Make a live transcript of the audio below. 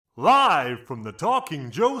Live from the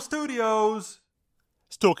Talking Joe studios,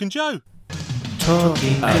 it's Talking Joe.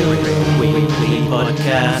 Talking Joe weekly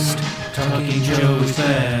podcast. Talking Joe is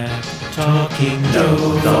there. Talking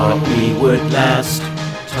Joe thought we would last.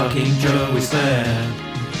 Talking Joe is there.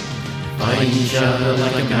 Find each other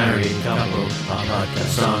like a married couple. Our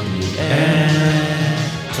podcast on the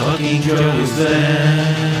air. Talking Joe is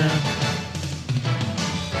there.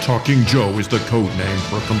 Talking Joe is the code name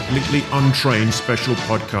for a completely untrained special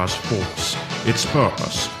podcast force. Its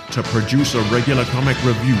purpose, to produce a regular comic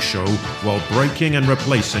review show while breaking and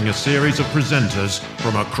replacing a series of presenters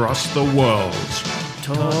from across the world.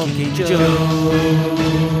 Talking Joe.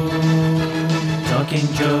 Talking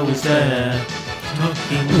Joe is there.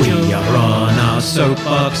 Talking Joe. We are on our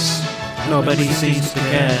soapbox. Nobody seems to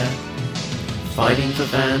care. Fighting for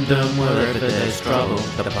fandom wherever there's trouble.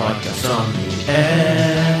 The podcast on the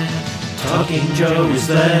air. Talking Joe is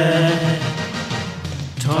there.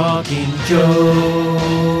 Talking Joe.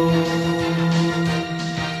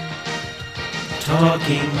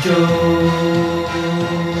 Talking Joe.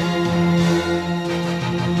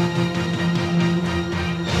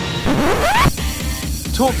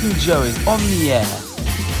 Talking Joe is on the air.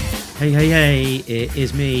 Hey, it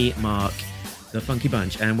is me, Mark, the Funky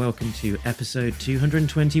Bunch, and welcome to episode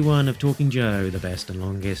 221 of Talking Joe, the best and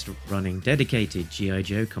longest running dedicated G.I.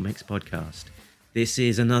 Joe comics podcast. This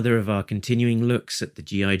is another of our continuing looks at the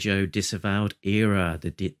G.I. Joe disavowed era,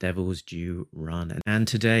 the Devil's Due run. And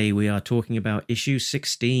today we are talking about issue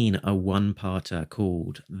 16, a one-parter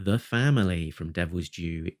called The Family from Devil's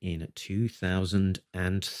Due in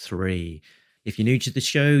 2003. If you're new to the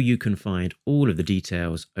show, you can find all of the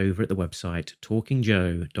details over at the website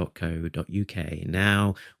talkingjoe.co.uk.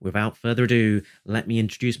 Now, without further ado, let me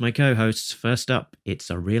introduce my co-hosts. First up,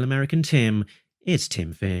 it's a real American Tim. It's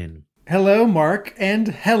Tim Finn. Hello, Mark, and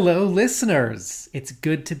hello, listeners. It's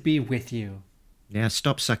good to be with you. Yeah,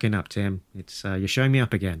 stop sucking up, Tim. It's you're showing me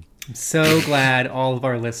up again. I'm so glad all of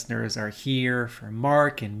our listeners are here for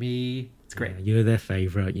Mark and me. It's great. Yeah, you're their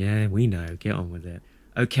favorite. Yeah, we know. Get on with it.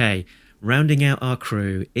 Okay. Rounding out our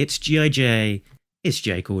crew, it's G.I.J., it's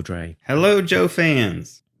Jake Audrey. Hello, Joe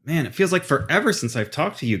fans. Man, it feels like forever since I've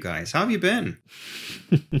talked to you guys. How have you been?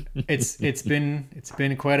 It's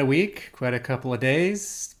been quite a week, quite a couple of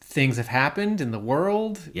days. Things have happened in the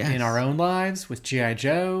world, in our own lives, with G.I.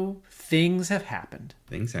 Joe. Things have happened.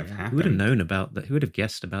 Things have happened. Who would have known about that? Who would have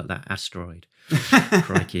guessed about that asteroid?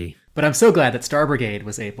 Crikey. But I'm so glad that Star Brigade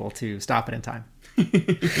was able to stop it in time.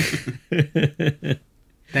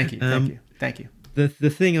 Thank you. The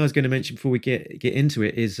thing I was going to mention before we get into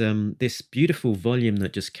it is this beautiful volume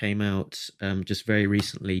that just came out just very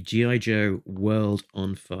recently, G.I. Joe World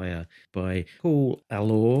on Fire by Paul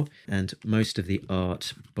Allor, and most of the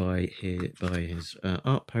art by his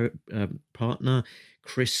art partner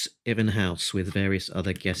Chris Evenhouse, with various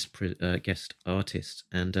other guest artists.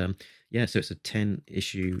 And so it's a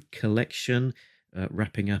 10-issue collection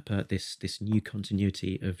wrapping up this new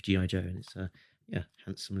continuity of G.I. Joe, and it's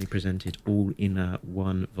handsomely presented all in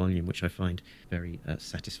one volume, which I find very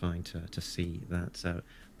satisfying to see that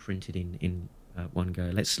printed in one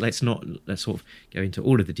go. Let's sort of go into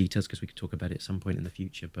all of the details because we could talk about it at some point in the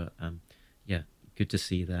future. But good to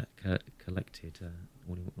see that collected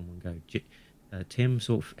all in one go. Tim,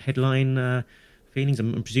 sort of headline feelings.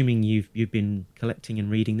 I'm presuming you've been collecting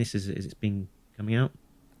and reading this as it's been coming out.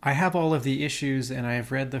 I have all of the issues, and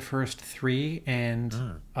I've read the first 3,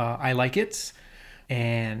 and I like it.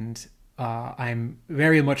 And I'm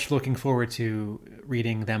very much looking forward to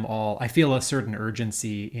reading them all. I feel a certain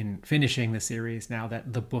urgency in finishing the series now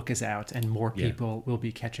that the book is out and more people will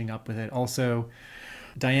be catching up with it. Also,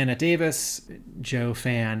 Diana Davis, Joe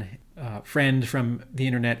fan, friend from the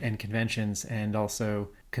internet and conventions, and also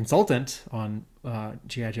consultant on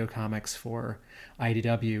G.I. Joe comics for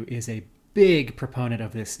IDW, is a big proponent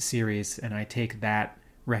of this series, and I take that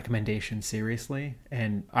recommendation seriously.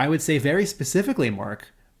 And I would say very specifically,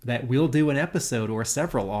 Mark, that we'll do an episode or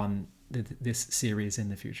several on this series in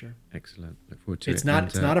the future. Excellent. Look forward to it. It's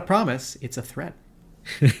not a promise, it's a threat.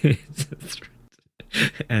 It's a threat.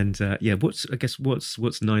 And what's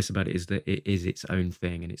nice about it is that it is its own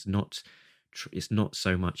thing, and it's not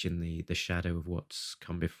so much in the shadow of what's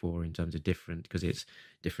come before in terms of different continuities,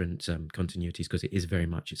 because it is very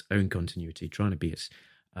much its own continuity, trying to be its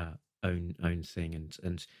own thing,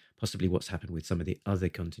 and possibly what's happened with some of the other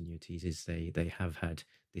continuities is they have had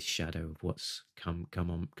this shadow of what's come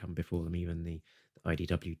before them. Even the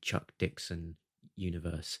IDW Chuck Dixon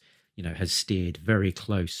universe, has steered very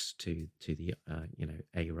close to the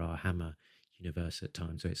A-Ra Hammer universe at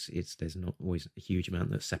times. So it's there's not always a huge amount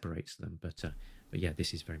that separates them, but yeah,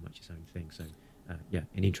 this is very much its own thing. So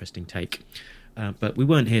an interesting take. But we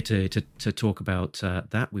weren't here to talk about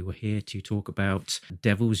that. We were here to talk about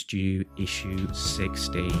Devil's Due issue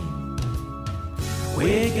 16.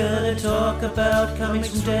 We're gonna talk about comics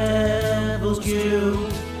from Devil's Due.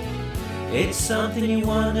 It's something you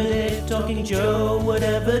wondered if Talking Joe would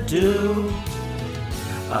ever do.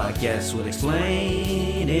 I guess we'll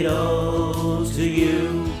explain it all to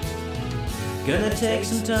you. Gonna take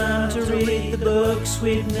some time to read the books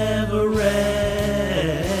we've never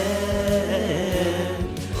read.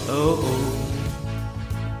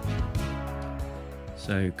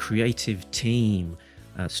 So, creative team.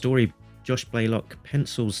 Story, Josh Blaylock.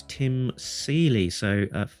 Pencils, Tim Seeley. So,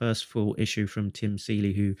 first full issue from Tim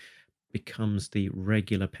Seeley, who becomes the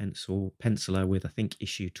regular penciler with, I think,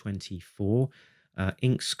 issue 24.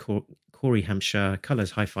 Inks, Corey Hampshire.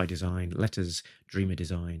 Colors, Hi-Fi Design. Letters, Dreamer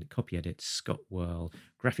Design. Copy edits, Scott Whirl.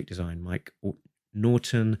 Graphic design, Mike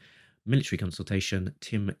Norton. Military consultation,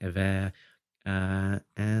 Tim Evere.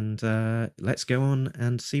 And let's go on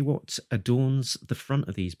and see what adorns the front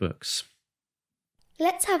of these books.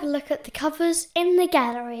 Let's have a look at the covers in the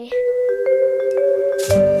gallery.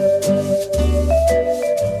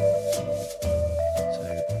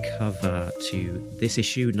 So, cover to this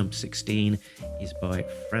issue, number 16, is by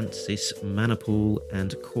Francis Manapul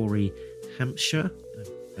and Corey Hampshire.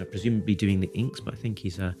 Presumably doing the inks, but I think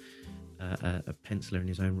he's a penciler in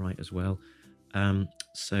his own right as well.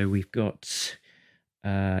 So we've got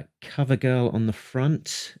CoverGirl on the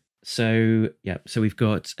front. So we've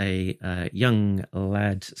got a young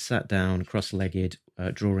lad sat down, cross-legged,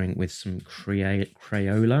 drawing with some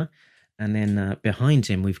Crayola. And then behind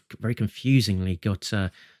him, we've very confusingly got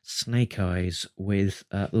Snake Eyes with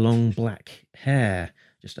long black hair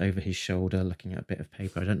just over his shoulder, looking at a bit of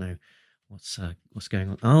paper. I don't know what's going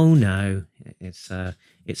on. Oh no, it's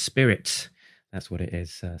Spirit. That's what it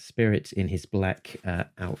is. Spirit in his black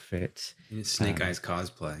outfit. In his Snake Eyes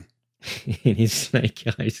cosplay. In his Snake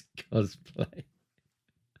Eyes cosplay.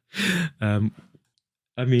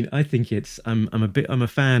 I mean, I think it's. I'm a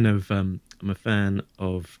fan of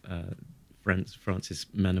Francis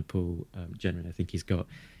Manapul. Generally, I think he's got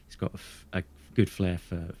a good flair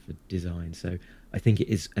for design. So I think it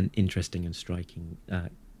is an interesting and striking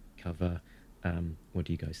cover. What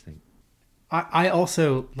do you guys think? I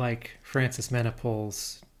also like Francis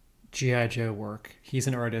Manapul's G.I. Joe work. He's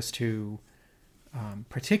an artist who,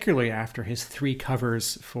 particularly after his 3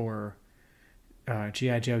 covers for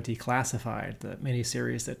G.I. Joe Declassified, the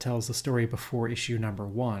miniseries that tells the story before issue number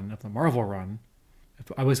 1 of the Marvel run,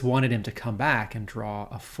 I always wanted him to come back and draw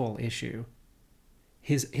a full issue.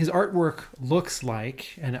 His artwork looks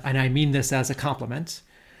like, and I mean this as a compliment,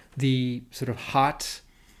 the sort of hot,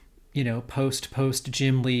 post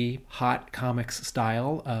Jim Lee hot comics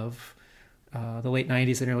style of the late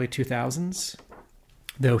 90s and early 2000s.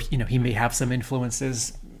 Though, he may have some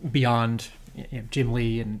influences beyond Jim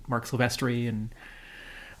Lee and Mark Silvestri. And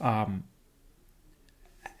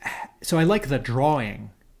so I like the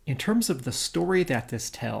drawing. In terms of the story that this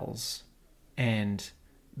tells and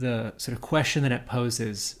the sort of question that it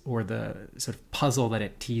poses or the sort of puzzle that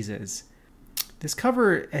it teases, this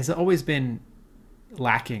cover has always been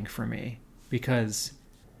lacking for me because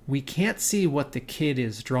we can't see what the kid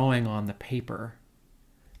is drawing on the paper,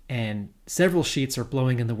 and several sheets are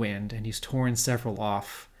blowing in the wind, and he's torn several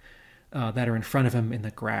off that are in front of him in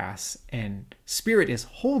the grass, and Spirit is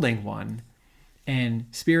holding one, and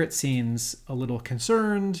Spirit seems a little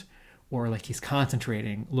concerned or like he's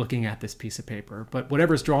concentrating looking at this piece of paper, but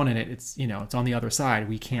whatever's drawn in it, it's on the other side,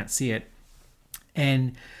 we can't see it.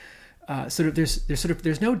 And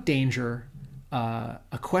there's no danger.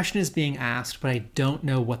 A question is being asked, but I don't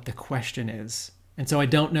know what the question is. And so I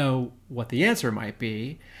don't know what the answer might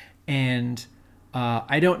be. And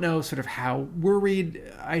I don't know sort of how worried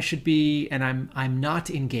I should be, and I'm not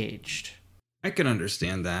engaged. I can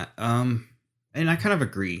understand that. And I kind of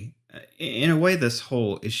agree. In a way, this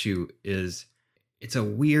whole issue it's a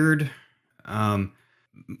weird,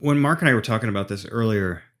 when Mark and I were talking about this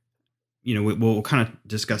earlier, we'll kind of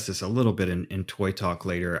discuss this a little bit in Toy Talk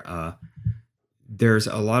later. There's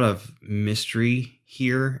a lot of mystery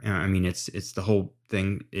here. I mean, it's the whole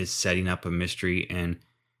thing is setting up a mystery. And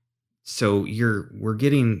so we're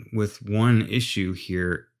getting with one issue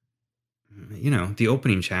here, the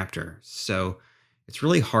opening chapter. So it's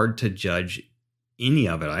really hard to judge any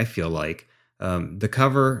of it. I feel like the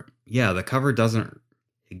cover doesn't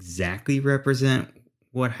exactly represent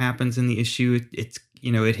what happens in the issue.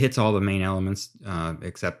 It hits all the main elements,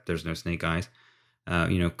 except there's no Snake Eyes.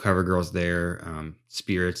 CoverGirl's there,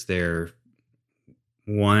 Spirit's there,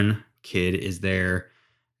 one kid is there.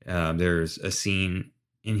 There's a scene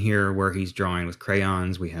in here where he's drawing with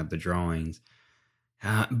crayons. We have the drawings.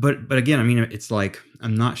 But again, I mean, it's like,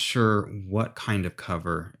 I'm not sure what kind of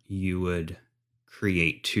cover you would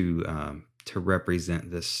create to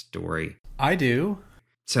represent this story. I do.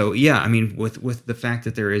 So yeah, I mean, with the fact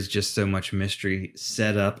that there is just so much mystery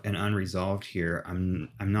set up and unresolved here, I'm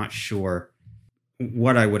not sure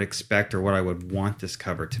what I would expect or what I would want this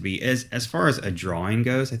cover to be. As far as a drawing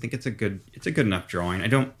goes, I think it's a good enough drawing.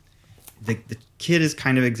 The kid is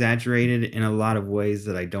kind of exaggerated in a lot of ways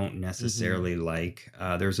that I don't necessarily like.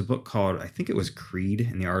 There's a book called, I think it was Creed,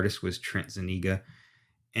 and the artist was Trent Zuniga,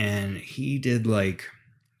 and he did like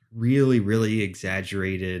really, really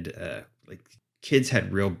exaggerated, like kids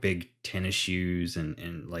had real big tennis shoes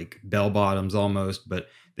and like bell bottoms almost, but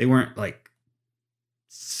they weren't like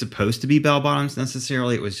supposed to be bell bottoms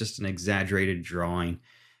necessarily. It was just an exaggerated drawing.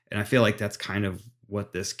 And I feel like that's kind of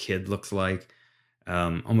what this kid looks like.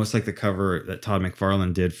 Almost like the cover that Todd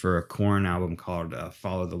McFarlane did for a Korn album called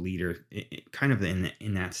Follow the Leader, kind of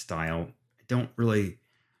in that style. I don't really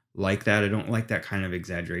like that. I don't like that kind of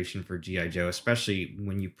exaggeration for G.I. Joe, especially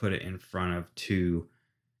when you put it in front of two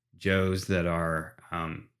Joes that are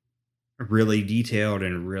really detailed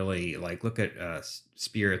and really like, look at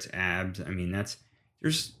Spirit's abs. I mean,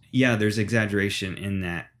 there's exaggeration in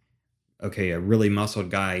that. Okay, a really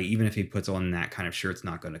muscled guy, even if he puts on that kind of shirt, it's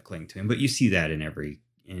not going to cling to him. But you see that in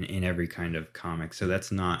every kind of comic, so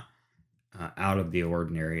that's not out of the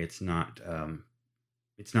ordinary. It's not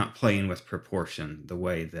playing with proportion the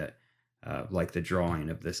way that like the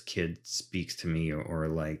drawing of this kid speaks to me, or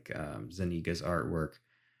like Zuniga's artwork.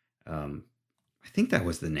 I think that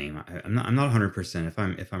was the name. I'm not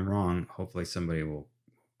 100%. If I'm wrong, hopefully somebody will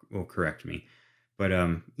correct me. But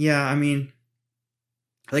yeah, I mean,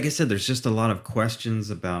 like I said, there's just a lot of questions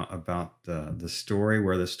about the story,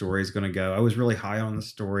 where the story is going to go. I was really high on the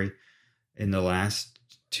story in the last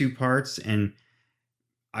two parts, and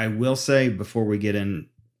I will say before we get into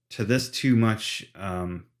this too much,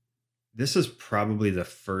 this is probably the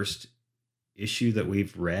first issue that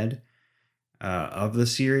we've read of the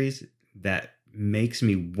series that makes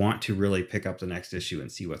me want to really pick up the next issue and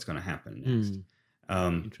see what's going to happen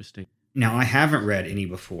next. Interesting. Now, I haven't read any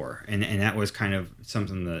before, and that was kind of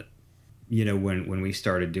something that, you know, when we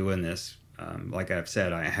started doing this, like I've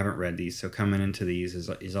said, I haven't read these, so coming into these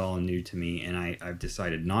is all new to me, and I've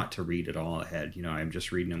decided not to read it all ahead. You know, I'm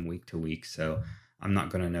just reading them week to week, so I'm not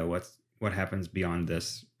going to know what happens beyond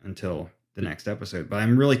this until the next episode. But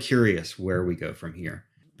I'm really curious where we go from here.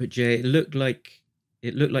 But Jay, it looked like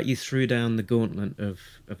you threw down the gauntlet of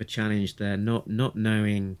a challenge there, not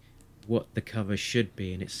knowing what the cover should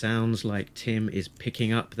be, and it sounds like Tim is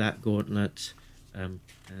picking up that gauntlet and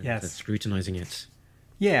scrutinizing it.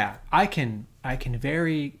 Yeah, I can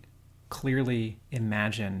very clearly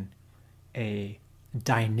imagine a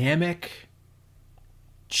dynamic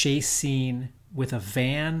chase scene with a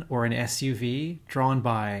van or an SUV drawn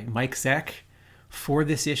by Mike Zeck for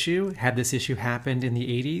this issue, had this issue happened in the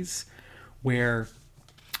 80s, where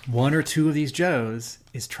one or two of these Joes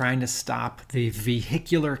is trying to stop the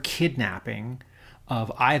vehicular kidnapping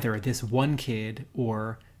of either this one kid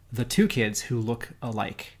or the two kids who look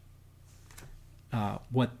alike.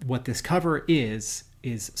 What this cover is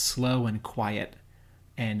slow and quiet.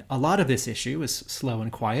 And a lot of this issue is slow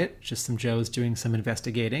and quiet, just some Joes doing some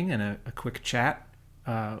investigating and a quick chat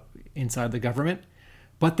inside the government.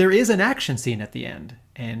 But there is an action scene at the end.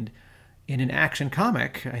 And in an action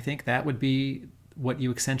comic, I think that would be what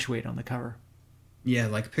you accentuate on the cover. Yeah,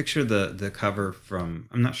 like picture the cover from,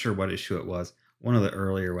 I'm not sure what issue it was, one of the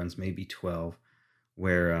earlier ones, maybe 12,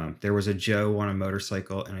 where there was a Joe on a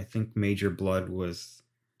motorcycle, and I think Major Blood was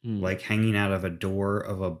like hanging out of a door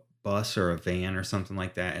of a bus or a van or something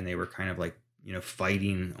like that, and they were kind of like, you know,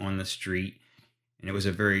 fighting on the street, and it was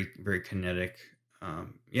a very, very kinetic,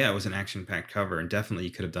 it was an action-packed cover, and definitely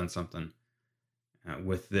you could have done something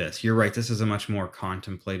with this. You're right, this is a much more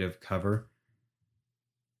contemplative cover.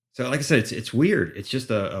 So like I said, it's weird. It's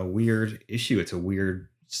just a weird issue. It's a weird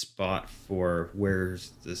spot for where's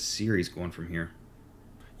the series going from here.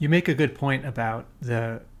 You make a good point about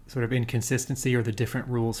the sort of inconsistency or the different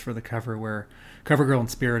rules for the cover, where CoverGirl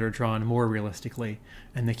and Spirit are drawn more realistically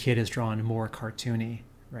and the kid is drawn more cartoony,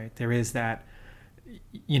 right? There is that,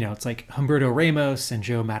 you know, it's like Humberto Ramos and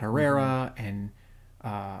Joe Madureira and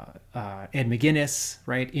Ed McGuinness,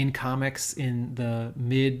 right, in comics in the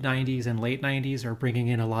mid 90s and late 90s are bringing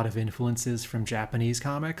in a lot of influences from Japanese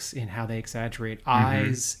comics in how they exaggerate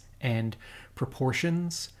eyes and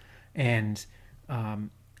proportions. And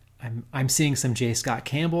I'm seeing some J. Scott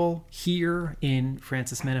Campbell here in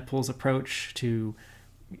Francis Manapul's approach to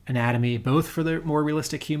anatomy, both for the more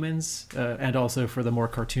realistic humans and also for the more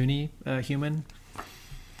cartoony human.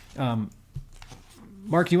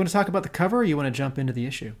 Mark, you want to talk about the cover, or you want to jump into the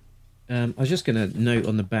issue? I was just going to note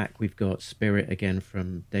on the back, we've got Spirit again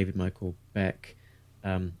from David Michael Beck.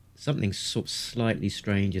 Something sort of slightly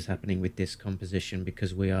strange is happening with this composition,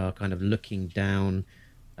 because we are kind of looking down,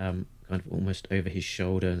 kind of almost over his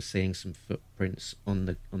shoulder, and seeing some footprints on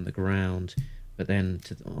the ground. But then,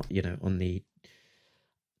 on the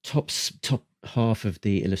top half of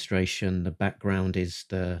the illustration, the background is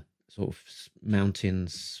the sort of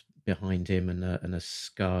mountains behind him and a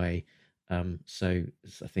sky. So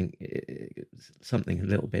I think something a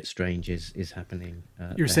little bit strange is happening.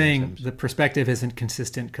 You're saying the perspective isn't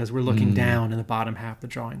consistent because we're looking down in the bottom half of the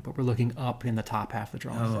drawing, but we're looking up in the top half of the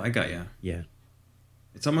drawing. Oh, I got you. Yeah.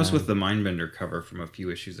 It's almost with the Mindbender cover from a few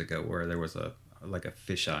issues ago, where there was a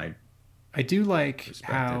fisheye. I do like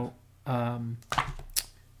how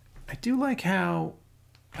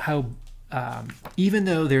even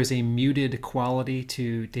though there's a muted quality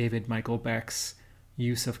to David Michael Beck's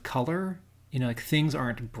use of color, things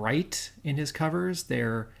aren't bright in his covers.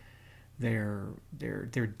 They're dim,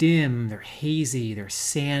 they're hazy, they're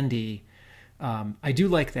sandy. I do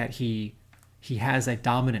like that he has a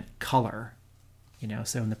dominant color,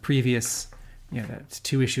 so in the previous, that's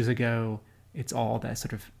 2 issues ago, it's all that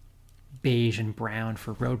sort of beige and brown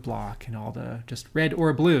for Roadblock and all the just red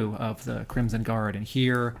or blue of the Crimson Guard, and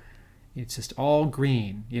here it's just all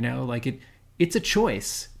green. It's a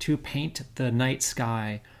choice to paint the night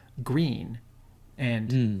sky green,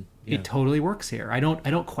 and it totally works here. I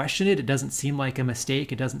don't question it. It doesn't seem like a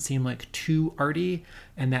mistake. It doesn't seem like too arty,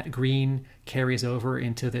 and that green carries over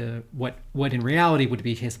into the what in reality would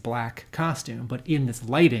be his black costume, but in this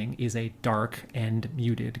lighting is a dark and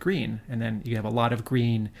muted green. And then you have a lot of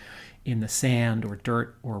green in the sand or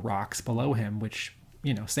dirt or rocks below him, which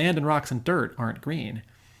sand and rocks and dirt aren't green.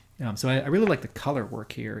 So I really like the color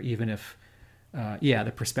work here, even if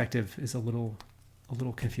the perspective is a little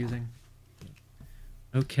confusing.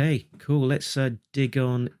 Okay, cool. Let's dig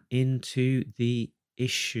on into the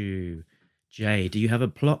issue. Jay, do you have a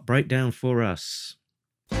plot breakdown for us?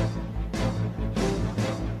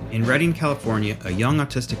 In Redding, California, a young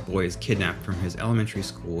autistic boy is kidnapped from his elementary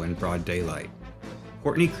school in broad daylight.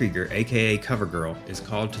 Courtney Krieger, aka CoverGirl, is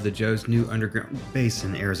called to the Joe's new underground base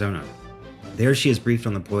in Arizona. There she is briefed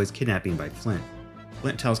on the boy's kidnapping by Flint.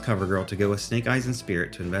 Flint tells CoverGirl to go with Snake Eyes and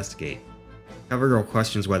Spirit to investigate. CoverGirl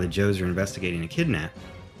questions why the Joes are investigating a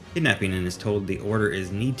kidnapping and is told the order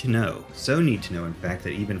is need to know, so need to know in fact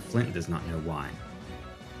that even Flint does not know why.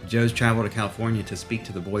 The Joes travel to California to speak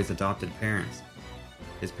to the boy's adopted parents.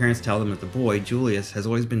 His parents tell them that the boy, Julius, has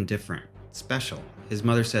always been different, special. His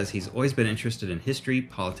mother says he's always been interested in history,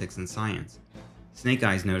 politics, and science. Snake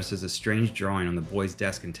Eyes notices a strange drawing on the boy's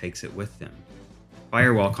desk and takes it with them.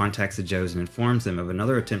 Firewall contacts the Joes and informs them of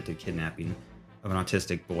another attempted kidnapping of an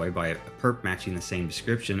autistic boy by a perp matching the same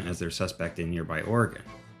description as their suspect in nearby Oregon.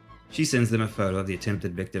 She sends them a photo of the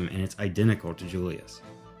attempted victim, and it's identical to Julius.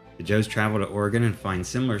 The Joes travel to Oregon and find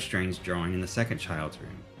similar strange drawing in the second child's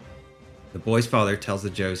room. The boy's father tells the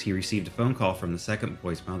Joes he received a phone call from the second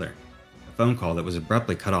boy's mother, a phone call that was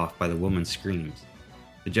abruptly cut off by the woman's screams.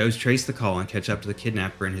 The Joes trace the call and catch up to the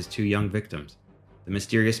kidnapper and his 2 young victims. The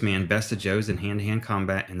mysterious man bests the Joes in hand-to-hand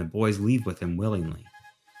combat, and the boys leave with him willingly.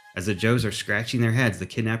 As the Joes are scratching their heads, the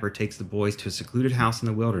kidnapper takes the boys to a secluded house in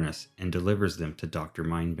the wilderness and delivers them to Dr.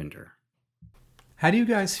 Mindbender. How do you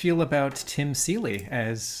guys feel about Tim Seeley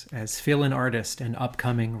as fill-in artist and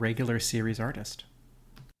upcoming regular series artist?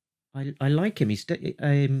 I like him. He's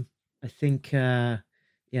I think in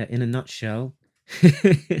a nutshell,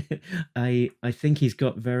 I think he's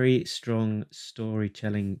got very strong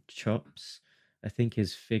storytelling chops. I think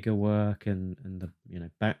his figure work and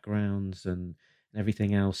the backgrounds and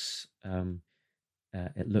everything else,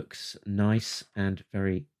 it looks nice and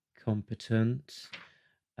very competent.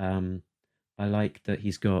 I like that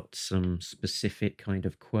he's got some specific kind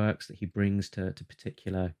of quirks that he brings to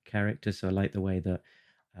particular characters. So I like the way that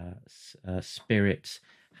Spirit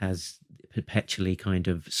has perpetually kind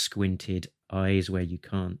of squinted eyes where you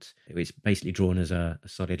can't. It's basically drawn as a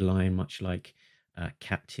solid line, much like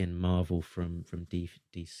Captain Marvel from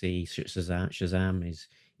DC. Shazam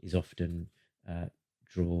is often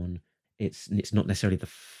drawn. It's not necessarily the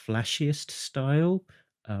flashiest style,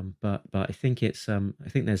 but I think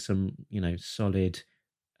there's some solid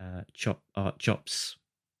art chops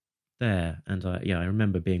there, and I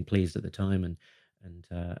remember being pleased at the time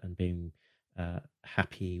and being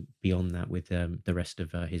happy beyond that with the rest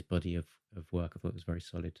of his body of work. I thought it was very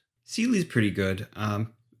solid. Seeley's pretty good. I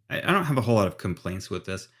don't have a whole lot of complaints with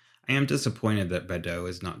this. am disappointed that Badeau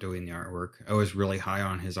is not doing the artwork. I was really high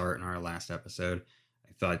on his art in our last episode.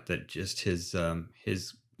 I thought that just his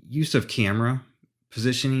use of camera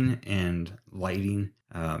positioning and lighting,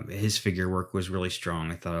 his figure work was really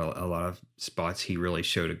strong. I thought a lot of spots he really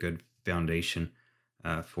showed a good foundation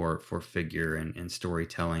for figure and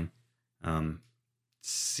storytelling.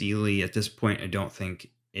 Seeley at this point I don't think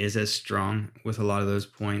is as strong with a lot of those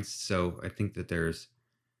points, so I think that there's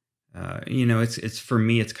it's for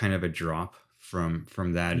me it's kind of a drop from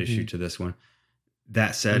that issue to this one.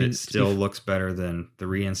 That said, it still looks better than the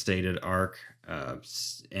reinstated arc,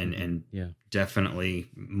 and definitely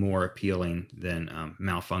more appealing than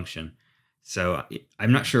Malfunction. So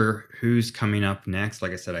I'm not sure who's coming up next.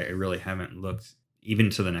 Like I said, I really haven't looked even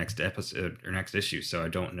to the next episode or next issue, so I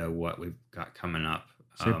don't know what we've got coming up.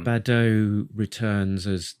 So Badeau returns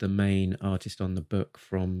as the main artist on the book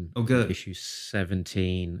from issue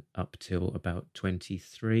 17 up till about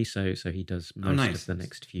 23. So he does most of the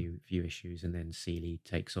next few issues, and then Seeley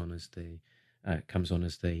takes on as comes on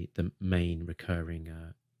as the main recurring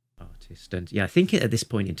artist. And I think at this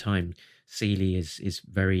point in time, Seeley is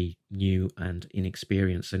very new and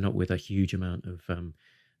inexperienced, so not with a huge amount of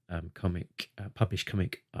published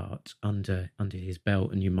comic art under his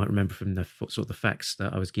belt. And you might remember from the sort of the facts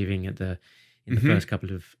that I was giving in the first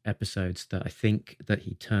couple of episodes that I think that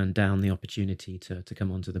he turned down the opportunity to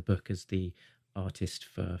come onto the book as the artist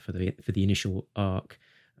for the initial arc.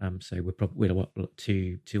 So we're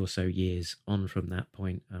two or so years on from that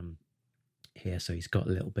point here. So he's got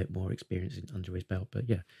a little bit more experience under his belt, but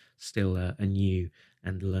still a new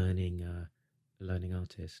and learning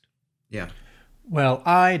artist. Yeah. Well,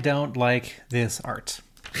 I don't like this art.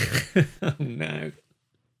 Oh no.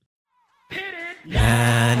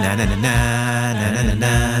 Na na na na na na na na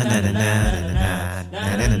na na na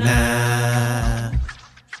na na na.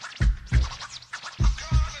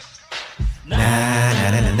 Na na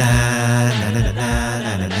na na na na na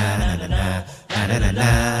na na na na na.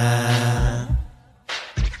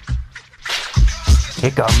 Here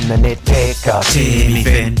come the nitpicker, Timmy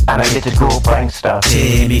Finn, analytical prankster,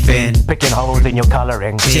 Timmy Finn, picking holes in your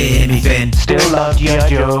colouring, Timmy Finn, still love G.I.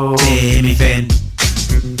 Joe, Timmy Finn.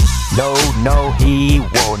 No, he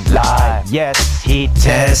won't lie. Yes, he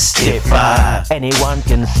Testify. Anyone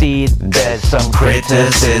can see there's some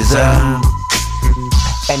Criticism.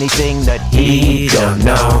 Anything that he don't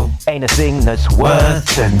know ain't a thing that's worth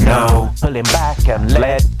to know. Pull him back and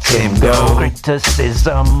let him go.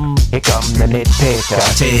 Criticism, here come the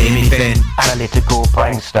nitpicker, Timmy Finn, analytical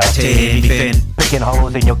prankster, Timmy Finn, picking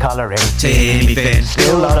holes in your colouring, Timmy Finn,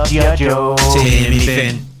 still love G.I. Joe, Timmy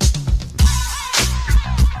Finn.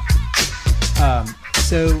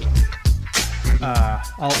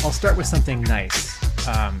 I'll start with something nice.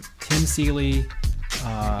 Tim Seeley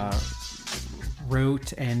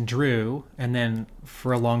wrote and drew, and then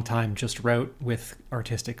for a long time just wrote with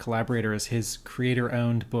artistic collaborators, his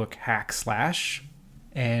creator-owned book Hack Slash,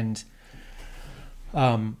 and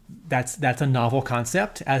that's a novel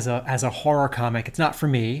concept as a horror comic. It's not for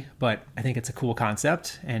me, but I think it's a cool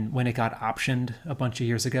concept. And when it got optioned a bunch of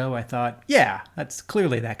years ago, I thought,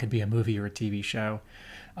 that could be a movie or a TV show.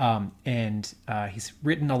 And he's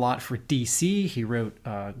written a lot for DC. He wrote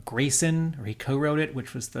Grayson, or he co-wrote it,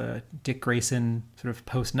 which was the Dick Grayson sort of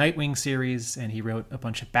post-Nightwing series, and he wrote a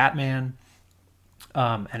bunch of Batman.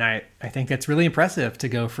 And I think that's really impressive to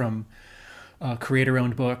go from a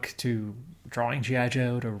creator-owned book to drawing G.I.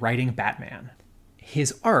 Joe to writing Batman.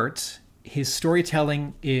 His art, his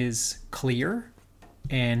storytelling is clear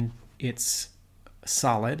and it's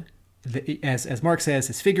solid. As Mark says,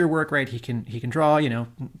 his figure work, right? He can draw,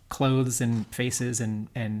 clothes and faces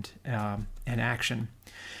and action.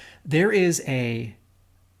 There is a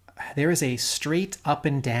straight up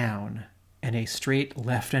and down and a straight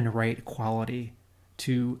left and right quality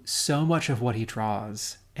to so much of what he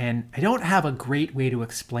draws, and I don't have a great way to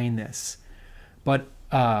explain this, but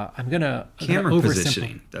I'm gonna camera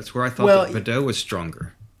positioning. That's where I thought that Badeau was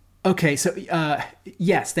stronger. Okay, so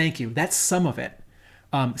yes, thank you. That's some of it.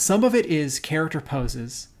 Some of it is character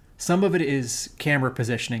poses. Some of it is camera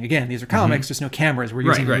positioning. Again, these are comics. There's no cameras. We're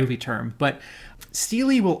using a movie term. But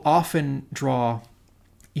Seeley will often draw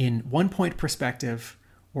in 1-point perspective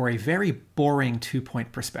or a very boring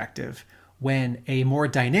 2-point perspective, when a more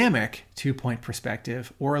dynamic 2-point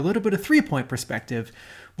perspective or a little bit of 3-point perspective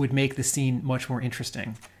would make the scene much more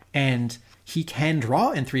interesting. And he can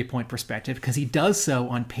draw in 3-point perspective because he does so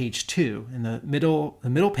on page 2 in the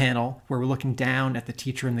middle panel where we're looking down at the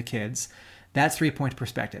teacher and the kids. That's 3-point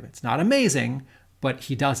perspective. It's not amazing, but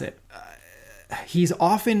he does it. He's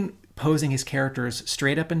often posing his characters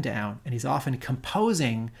straight up and down, and he's often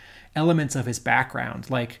composing elements of his background.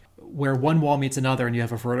 Like where one wall meets another and you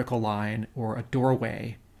have a vertical line or a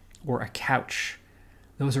doorway or a couch.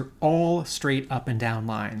 Those are all straight up and down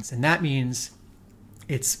lines. And that means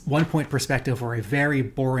it's 1 point perspective or a very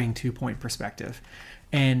boring 2 point perspective.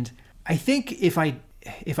 And I think if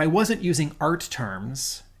I wasn't using art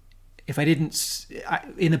terms, if I didn't,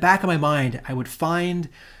 in the back of my mind, I would find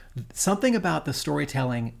something about the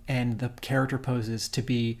storytelling and the character poses to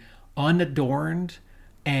be unadorned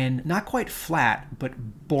and not quite flat,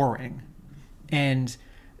 but boring. And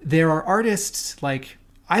there are artists, like,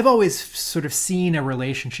 I've always sort of seen a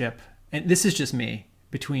relationship, and this is just me,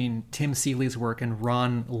 between Tim Seeley's work and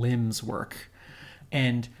Ron Lim's work.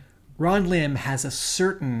 And Ron Lim has a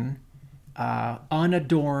certain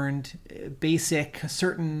unadorned, basic,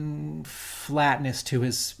 certain flatness to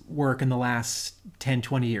his work in the last 10,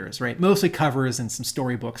 20 years, right? Mostly covers and some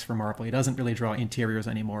storybooks for Marvel. He doesn't really draw interiors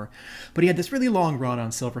anymore. But he had this really long run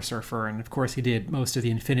on Silver Surfer, and of course he did most of the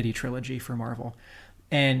Infinity Trilogy for Marvel.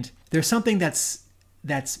 And there's something that's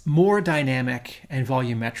more dynamic and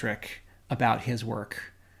volumetric about his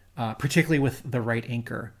work, particularly with the right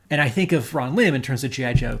inker. And I think of Ron Lim in terms of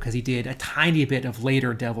G.I. Joe because he did a tiny bit of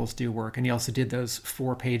later Devil's Due work, and he also did those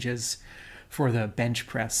 4 pages for the bench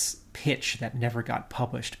press pitch that never got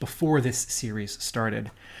published before this series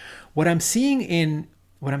started. What I'm seeing in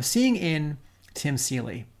Tim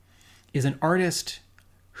Seeley is an artist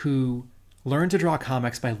who learned to draw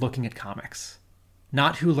comics by looking at comics,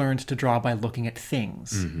 not who learned to draw by looking at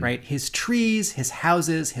things, right? His trees, his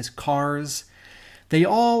houses, his cars, they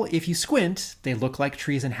all, if you squint, they look like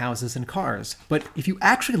trees and houses and cars. But if you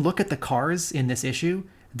actually look at the cars in this issue,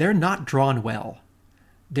 they're not drawn well.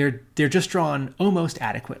 They're just drawn almost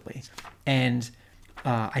adequately. And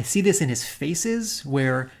I see this in his faces,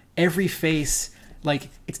 where every face, like,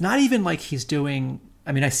 it's not even like he's doing,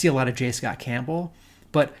 I mean, I see a lot of J. Scott Campbell,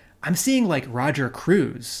 but I'm seeing like Roger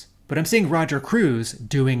Cruz, but I'm seeing Roger Cruz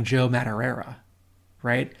doing Joe Madureira,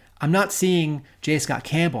 right? I'm not seeing J. Scott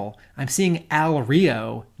Campbell. I'm seeing Al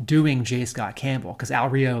Rio doing J. Scott Campbell, because Al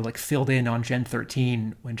Rio like filled in on Gen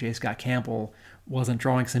 13 when J. Scott Campbell wasn't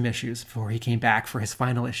drawing some issues before he came back for his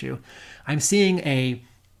final issue. I'm seeing a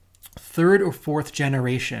 3rd or 4th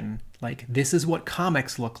generation, like, this is what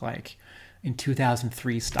comics look like in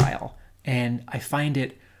 2003 style. And I find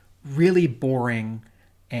it really boring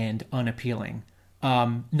and unappealing.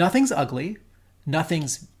 Nothing's ugly.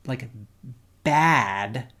 Nothing's like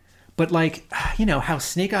bad. But like, you know, how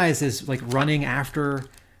Snake Eyes is like running after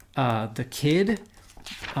the kid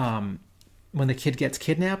when the kid gets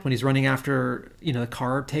kidnapped, when he's running after, you know, the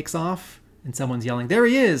car takes off and someone's yelling, "There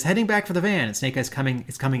he is, heading back for the van," and Snake Eyes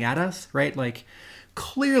is coming at us, right? Like,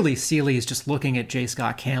 clearly Seeley is just looking at J.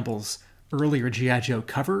 Scott Campbell's earlier G.I. Joe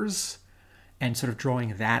covers and sort of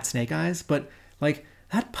drawing that Snake Eyes. But like,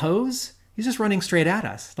 that pose, he's just running straight at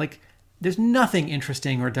us. Like, there's nothing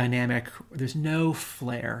interesting or dynamic. There's no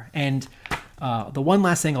flair. And the one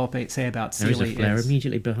last thing I'll say about Seeley is... There's a flare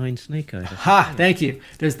immediately behind Snake Eyes. Ha! Thank you.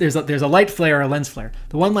 There's a light flare, a lens flare.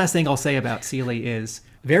 The one last thing I'll say about Seeley is,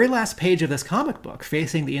 very last page of this comic book,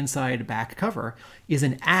 facing the inside back cover, is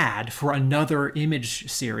an ad for another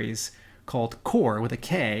Image series called Core with a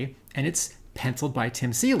K, and it's penciled by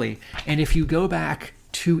Tim Seeley. And if you go back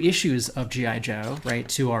 2 issues of G.I. Joe, right,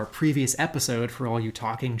 to our previous episode for all you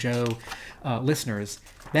Talking Joe listeners,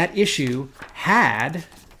 that issue had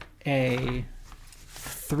a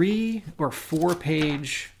 3 or 4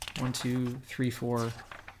 page, 1, 2, 3, 4,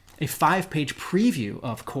 a 5-page preview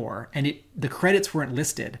of Core, and the credits weren't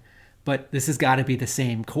listed, but this has got to be the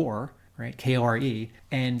same Core, right, K-O-R-E,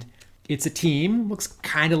 and it's a team, looks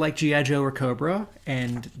kind of like G.I. Joe or Cobra,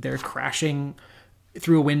 and they're crashing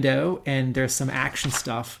through a window, and there's some action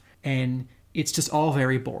stuff, and it's just all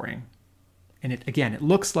very boring. And it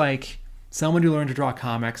looks like someone who learned to draw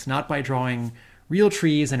comics, not by drawing real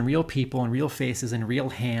trees and real people and real faces and real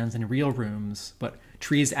hands and real rooms, but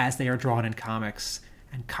trees as they are drawn in comics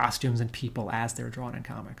and costumes and people as they're drawn in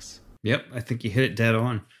comics. Yep, I think you hit it dead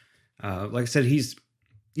on. Like I said, he's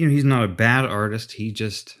not a bad artist. He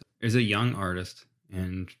just is a young artist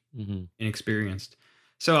and inexperienced.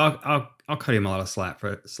 So I'll cut him a lot of slack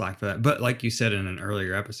for that. But like you said in an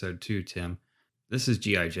earlier episode too, Tim, this is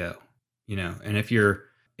G.I. Joe, you know. And if your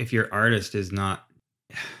artist is not,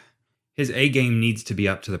 his A game needs to be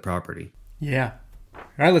up to the property. Yeah. All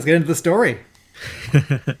right, let's get into the story.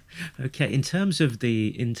 Okay, in terms of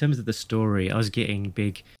the story, I was getting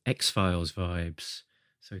big X-Files vibes.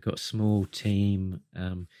 So we've got a small team,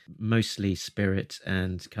 mostly Spirit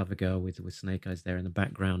and CoverGirl with Snake Eyes there in the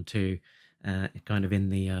background too, kind of in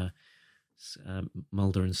the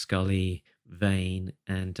Mulder and Scully vein,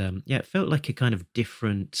 and it felt like a kind of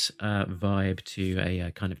different vibe to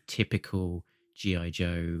a kind of typical G.I.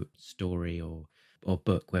 Joe story or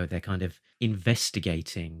book where they're kind of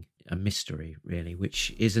investigating a mystery, really,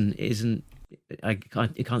 which isn't. I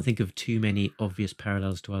can't think of too many obvious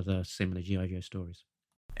parallels to other similar G.I. Joe stories.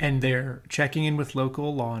 And they're checking in with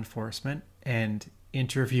local law enforcement and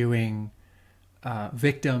interviewing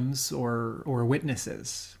victims or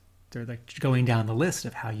witnesses. They're like going down the list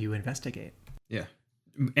of how you investigate. Yeah.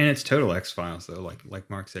 And it's total X-Files, though. Like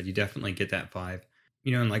Mark said, you definitely get that vibe.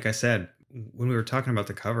 And like I said, when we were talking about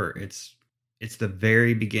the cover, it's the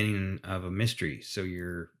very beginning of a mystery. So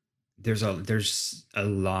there's a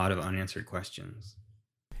lot of unanswered questions.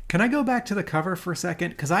 Can I go back to the cover for a second?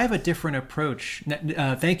 Because I have a different approach.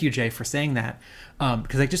 Thank you, Jay, for saying that,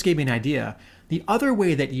 because it just gave me an idea. The other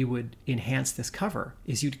way that you would enhance this cover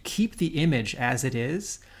is you'd keep the image as it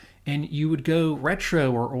is, and you would go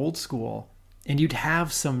retro or old school, and you'd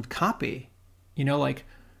have some copy, like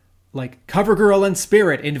CoverGirl and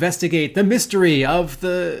Spirit investigate the mystery of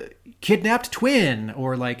the kidnapped twin,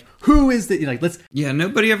 or like who is the let's. Yeah,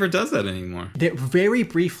 nobody ever does that anymore. Very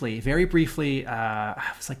briefly, it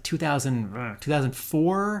was like 2004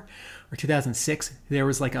 or 2006. There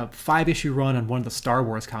was like a 5-issue run on one of the Star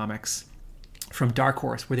Wars comics from Dark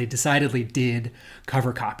Horse where they decidedly did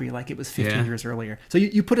cover copy like it was 15 years earlier. So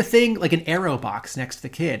you put a thing like an arrow box next to the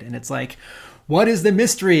kid, and it's like, what is the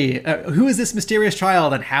mystery? Who is this mysterious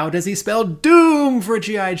child, and how does he spell doom for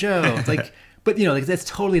G.I. Joe? It's like, but that's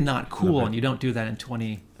totally not cool, and you don't do that in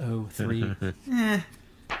 2003. Yeah,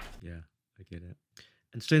 I get it.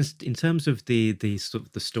 And so in terms of the sort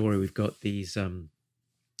of the story, we've got these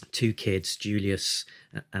two kids, Julius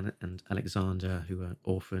and Alexander, who are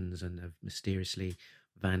orphans and have mysteriously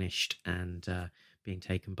vanished and being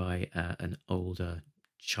taken by an older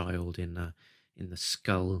child in the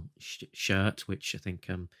skull shirt, which I think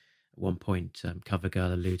at one point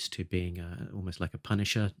CoverGirl alludes to being almost like a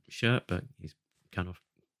Punisher shirt, but he's kind of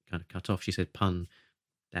cut off. She said pun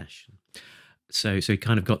dash. So you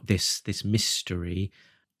kind of got this mystery.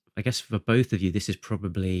 I guess for both of you, this is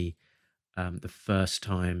probably the first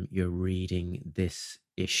time you're reading this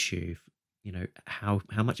issue. How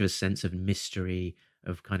much of a sense of mystery,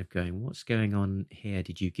 of kind of going, what's going on here,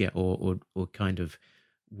 did you get, or kind of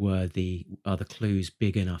are the clues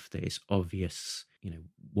big enough that it's obvious,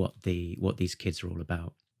 what these kids are all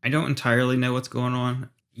about? I don't entirely know what's going on.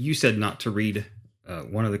 You said not to read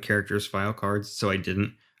one of the characters' file cards, so I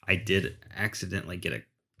didn't. I did accidentally get a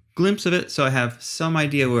glimpse of it, so I have some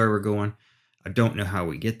idea where we're going. I don't know how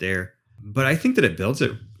we get there, but I think that it builds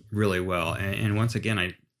it really well. And once again,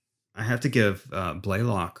 I have to give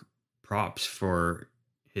Blaylock props for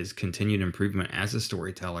his continued improvement as a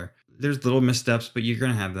storyteller. There's little missteps, but you're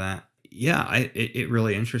going to have that. Yeah, it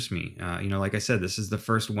really interests me. Like I said, this is the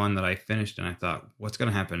first one that I finished, and I thought, what's going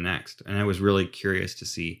to happen next? And I was really curious to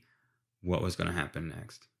see what was going to happen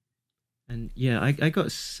next. And yeah, I got the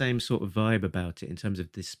same sort of vibe about it in terms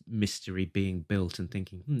of this mystery being built and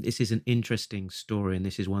thinking, this is an interesting story, and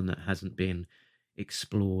this is one that hasn't been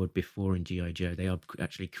explored before in G.I. Joe. They are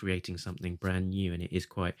actually creating something brand new, and it is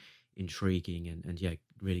quite intriguing and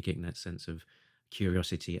really getting that sense of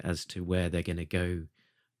curiosity as to where they're going to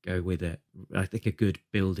go with it. I think a good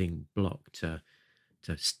building block to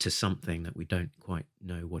something that we don't quite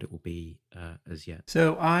know what it will be as yet.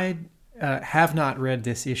 So I have not read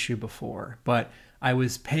this issue before, but I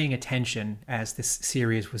was paying attention as this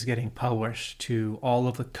series was getting published to all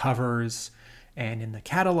of the covers, and in the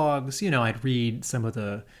catalogs, I'd read some of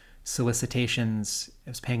the solicitations. I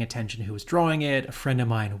was paying attention to who was drawing it. A friend of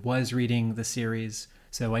mine was reading the series,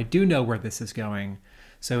 so I do know where this is going.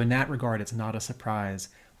 So in that regard, it's not a surprise.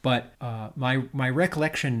 But my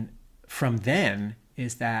recollection from then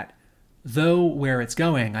is that though where it's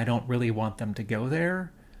going, I don't really want them to go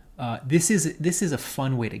there. This is a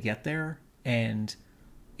fun way to get there, and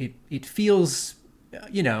it feels,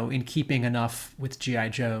 in keeping enough with G.I.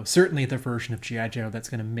 Joe. Certainly the version of G.I. Joe that's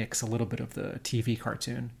going to mix a little bit of the TV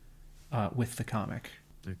cartoon with the comic.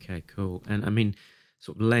 Okay, cool. And I mean,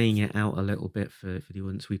 sort of laying it out a little bit for the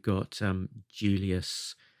audience, we've got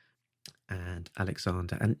Julius and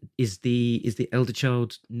Alexander. And is the elder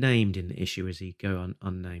child named in the issue? Or is he go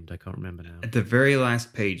unnamed? I can't remember now. At the very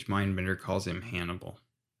last page, Mindbender calls him Hannibal.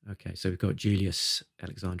 Okay, so we've got Julius,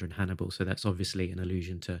 Alexander, and Hannibal. So that's obviously an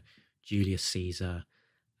allusion to Julius Caesar,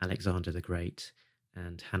 Alexander the Great,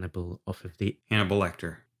 and Hannibal Hannibal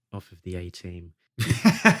Lecter off of the A-Team.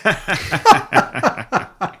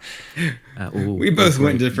 We both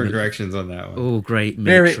went different directions on that one. All great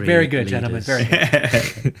Very, military very good, leaders. gentlemen. Very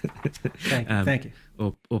good. Thank you.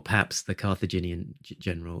 Or perhaps the Carthaginian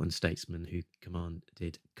general and statesman who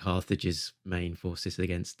commanded Carthage's main forces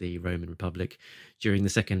against the Roman Republic during the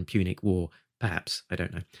Second Punic War. Perhaps, I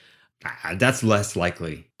don't know. That's less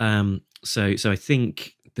likely. So I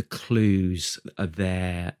think the clues are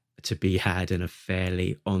there to be had and are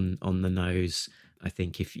fairly on the nose. I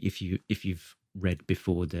think if you've read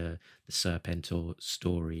before the Serpentor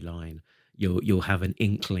storyline, you'll have an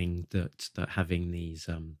inkling that having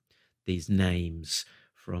these names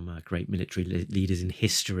from great military leaders in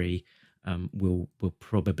history will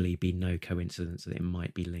probably be no coincidence that it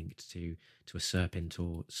might be linked to a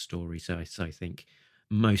Serpentor story. So I think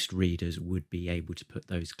most readers would be able to put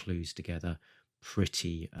those clues together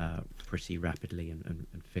pretty rapidly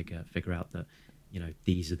and figure out that, you know,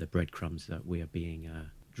 these are the breadcrumbs that we are being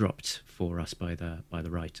dropped for us by the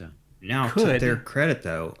writer. Now, to their credit,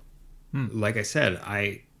 though, like I said,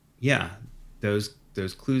 those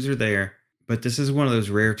clues are there. But this is one of those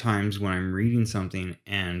rare times when I'm reading something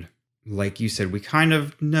and, like you said, we kind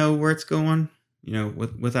of know where it's going, you know,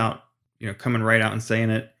 without, you know, coming right out and saying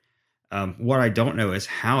it. What I don't know is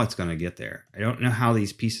how it's going to get there. I don't know how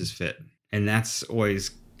these pieces fit. And that's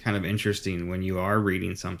always kind of interesting when you are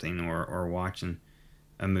reading something or watching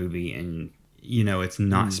a movie and, you know, it's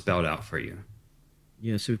not spelled out for you.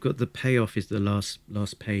 Yeah, so we've got the payoff is the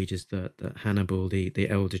last page is that Hannibal, the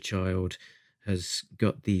elder child, has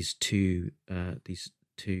got these two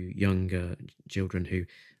younger children who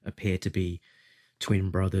appear to be twin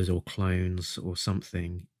brothers or clones or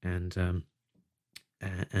something, and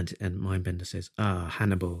Mindbender says,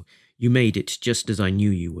 Hannibal, you made it just as I knew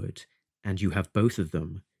you would, and you have both of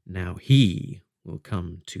them. Now he will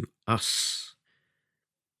come to us.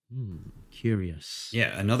 Curious.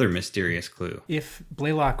 Yeah, another mysterious clue. If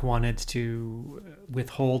Blaylock wanted to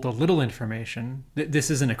withhold a little information,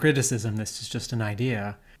 this isn't a criticism, this is just an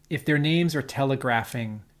idea. If their names are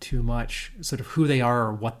telegraphing too much, sort of who they are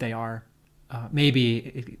or what they are,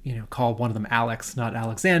 maybe, you know, call one of them Alex, not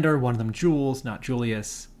Alexander, one of them Jules, not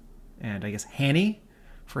Julius, and I guess Hanny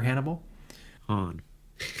for Hannibal. Han.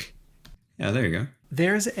 Yeah, there you go.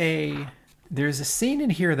 There's a scene in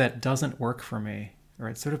here that doesn't work for me. Or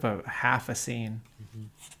it's sort of a half a scene. Mm-hmm.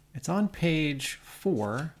 It's on page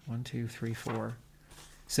 4. 1, 2, 3, 4.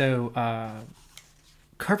 So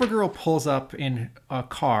CoverGirl pulls up in a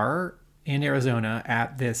car in Arizona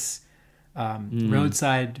at this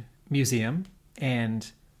roadside museum.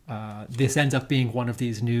 And this ends up being one of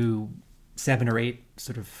these new 7 or 8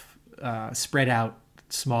 sort of spread out,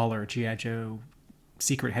 smaller G.I. Joe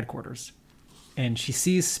secret headquarters. And she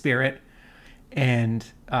sees Spirit. And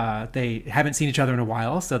they haven't seen each other in a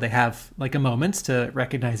while, so they have like a moment to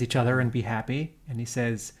recognize each other and be happy. And she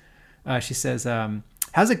says,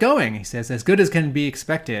 how's it going? He says, as good as can be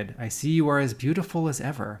expected. I see you are as beautiful as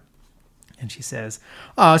ever. And she says,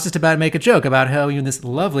 I was just about to make a joke about how you're in this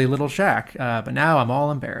lovely little shack, but now I'm all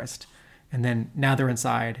embarrassed. And then now they're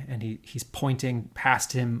inside, and he's pointing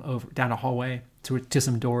past him over down a hallway to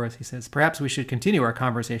some doors. He says, perhaps we should continue our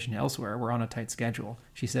conversation elsewhere. We're on a tight schedule.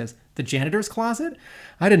 She says, the janitor's closet?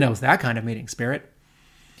 I didn't know it was that kind of meeting, Spirit.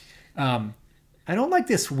 I don't like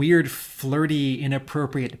this weird, flirty,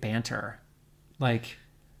 inappropriate banter. Like,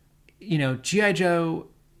 you know, G.I. Joe,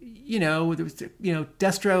 you know, there was, you know,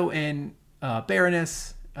 Destro and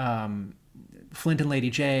Baroness, Flint and Lady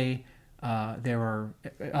J. There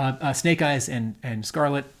are Snake Eyes and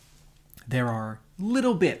Scarlet. There are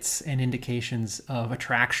little bits and indications of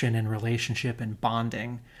attraction and relationship and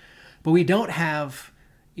bonding. But we don't have,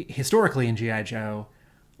 historically in G.I. Joe,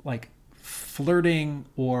 like flirting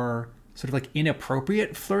or sort of like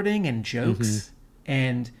inappropriate flirting and jokes. Mm-hmm.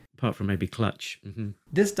 And apart from maybe Clutch. Mm-hmm.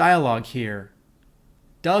 This dialogue here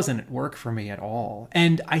doesn't work for me at all.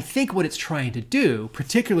 And I think what it's trying to do,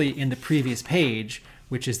 particularly in the previous page,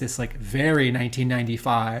 which is this like very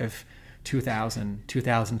 1995, 2000,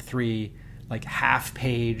 2003, like half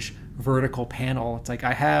page vertical panel. It's like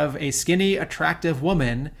I have a skinny, attractive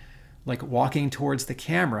woman like walking towards the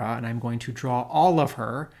camera, and I'm going to draw all of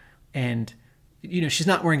her. And, you know, she's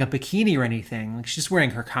not wearing a bikini or anything. Like, she's just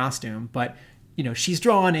wearing her costume, but, you know, she's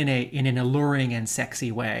drawn in an alluring and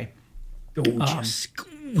sexy way. Gorgeous.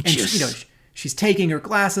 And she, you know, she's taking her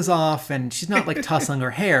glasses off, and she's not like tussling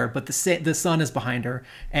her hair, but the sun is behind her,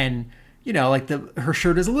 and you know, like her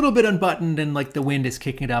shirt is a little bit unbuttoned, and like the wind is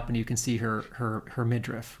kicking it up, and you can see her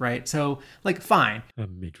midriff, right? So like, fine. Her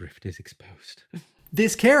midriff is exposed.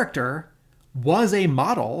 This character was a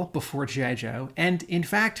model before G.I. Joe, and in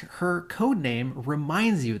fact, her code name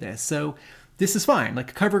reminds you of this. So this is fine.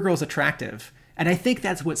 Like, CoverGirl's attractive. And I think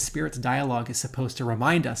that's what Spirit's dialogue is supposed to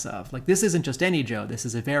remind us of. Like, this isn't just any Joe. This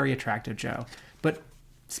is a very attractive Joe. But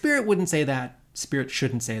Spirit wouldn't say that. Spirit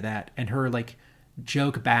shouldn't say that. And her, like,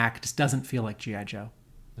 joke back just doesn't feel like G.I. Joe.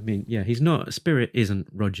 I mean, yeah, he's not. Spirit isn't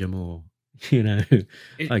Roger Moore. You know,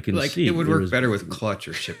 I can see it would work better with Clutch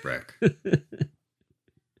or Shipwreck.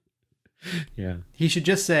 Yeah, he should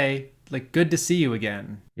just say, like, good to see you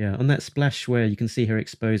again. Yeah, on that splash where you can see her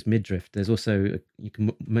exposed midriff, there's also you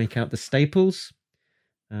can make out the staples.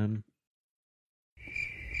 I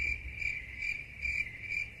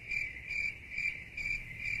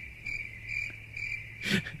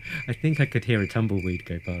think I could hear a tumbleweed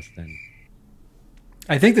go past then.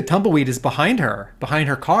 I think the tumbleweed is behind her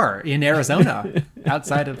car in Arizona,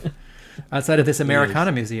 outside of this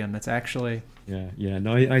Americana museum. That's actually yeah.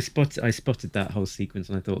 No, I spotted that whole sequence,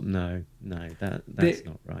 and I thought, no, that's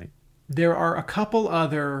not right. There are a couple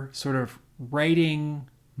other sort of writing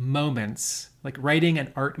moments, like writing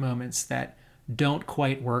and art moments, that don't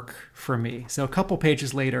quite work for me. So a couple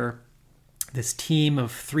pages later, this team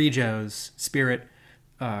of 3 Joes, Spirit,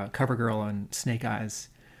 CoverGirl, and Snake Eyes,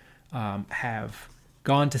 have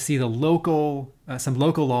gone to see the some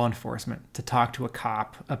local law enforcement to talk to a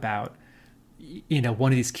cop about,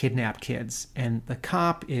 one of these kidnapped kids. And the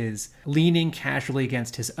cop is leaning casually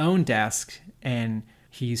against his own desk, and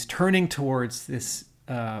he's turning towards this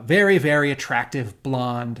very, very attractive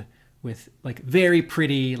blonde with, like, very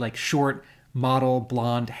pretty, like, short model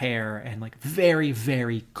blonde hair and, like, very,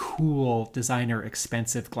 very cool designer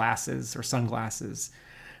expensive glasses or sunglasses.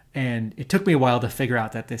 And it took me a while to figure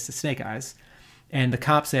out that this is Snake Eyes. And the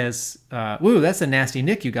cop says, "Woo, that's a nasty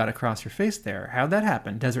nick you got across your face there. How'd that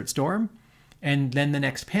happen? Desert storm?" And then the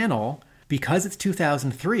next panel, because it's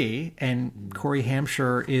 2003 and Corey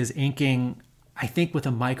Hampshire is inking, I think, with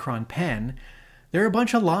a Micron pen, there are a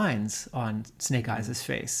bunch of lines on Snake Eyes'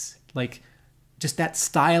 face. Like, just that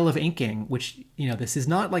style of inking, which, this is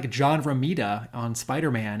not like John Romita on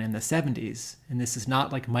Spider-Man in the 70s. And this is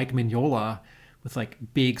not like Mike Mignola with, like,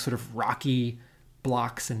 big sort of rocky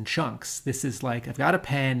blocks and chunks. This is like, I've got a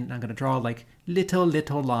pen, and I'm going to draw, like,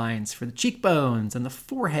 little lines for the cheekbones and the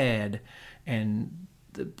forehead and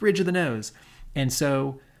the bridge of the nose. And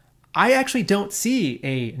so I actually don't see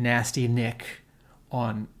a nasty nick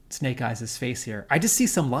on Snake Eyes' face here. I just see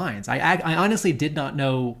some lines. I honestly did not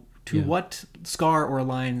know to what scar or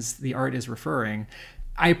lines the art is referring.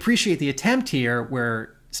 I appreciate the attempt here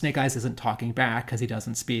where Snake Eyes isn't talking back because he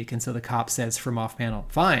doesn't speak. And so the cop says from off panel,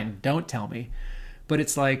 "Fine, don't tell me." But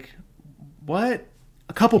it's like, what?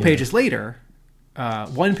 A couple pages later,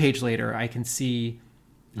 1 page later, I can see,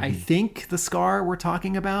 I think, the scar we're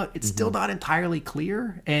talking about. It's still not entirely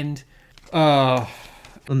clear. And on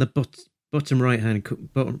the bottom right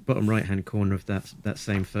hand corner of that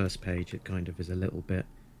same first page, it kind of is a little bit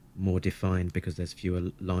more defined because there's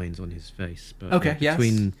fewer lines on his face. But okay,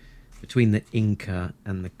 between the inker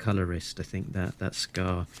and the colorist, I think that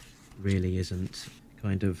scar really isn't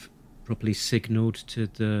kind of properly signaled to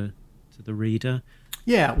the reader.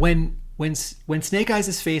 Yeah, when Snake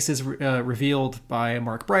Eyes' face is revealed by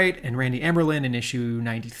Mark Bright and Randy Emerlin in issue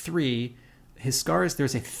 93, his scars,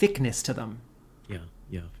 there's a thickness to them.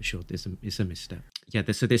 Yeah, for sure. It's a misstep. Yeah,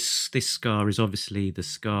 so this scar is obviously the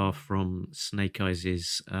scar from Snake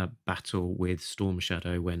Eyes' battle with Storm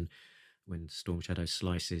Shadow when Storm Shadow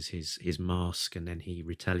slices his mask, and then he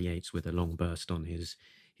retaliates with a long burst on his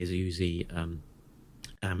Uzi.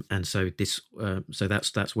 And so this, so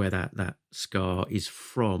that's where that scar is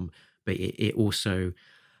from. But it also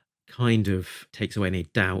kind of takes away any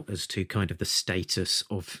doubt as to kind of the status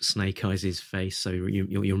of Snake Eyes' face. So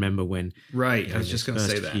you remember when, right? I was just going to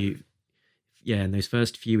say that. In those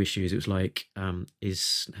first few issues, it was like,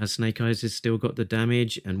 has Snake Eyes still got the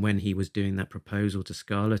damage? And when he was doing that proposal to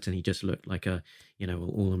Scarlet, and he just looked like a,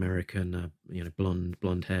 all American,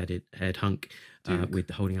 blonde haired hunk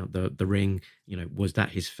with holding out the ring. Was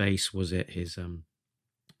that his face? Was it his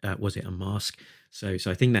was it a mask? So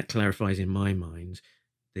I think that clarifies in my mind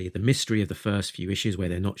the mystery of the first few issues where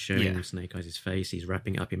they're not showing Snake Eyes' face. He's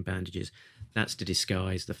wrapping it up in bandages. That's to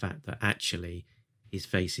disguise the fact that actually his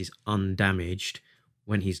face is undamaged.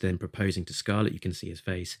 When he's then proposing to Scarlet, you can see his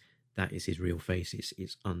face. That is his real face.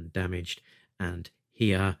 It's undamaged. And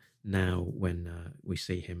here now, when we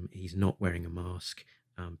see him, he's not wearing a mask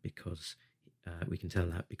because we can tell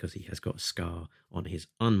that because he has got a scar on his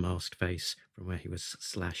unmasked face from where he was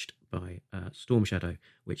slashed by Storm Shadow,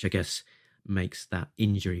 which I guess makes that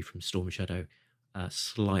injury from Storm Shadow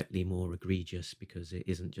slightly more egregious because it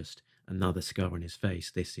isn't just another scar on his face.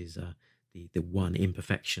 This is the one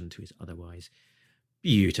imperfection to his otherwise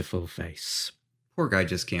beautiful face. Poor guy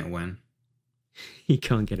just can't win. He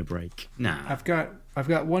can't get a break. Nah. I've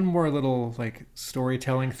got one more little like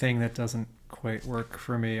storytelling thing that doesn't quite work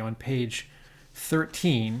for me. On page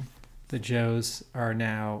 13, the Joes are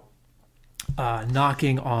now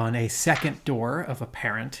knocking on a second door of a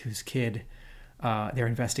parent whose kid they're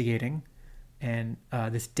investigating. And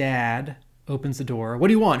this dad opens the door. What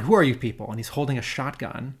do you want? Who are you people? And he's holding a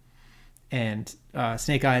shotgun. And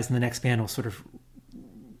Snake Eyes in the next panel sort of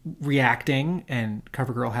reacting, and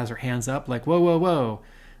CoverGirl has her hands up like, whoa, whoa, whoa,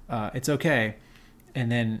 it's okay.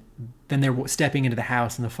 And then they're stepping into the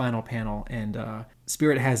house in the final panel, and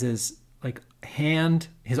Spirit has his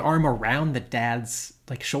arm around the dad's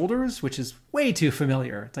like shoulders, which is way too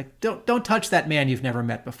familiar. It's like, don't touch that man you've never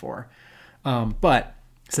met before. But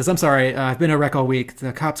says, I'm sorry, I've been a wreck all week.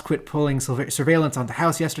 The cops quit pulling surveillance on the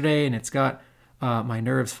house yesterday, and it's got my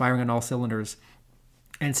nerves firing on all cylinders.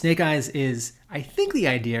 And Snake Eyes is, I think the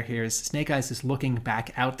idea here is Snake Eyes is looking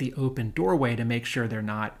back out the open doorway to make sure they're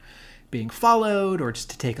not being followed or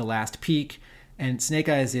just to take a last peek. And Snake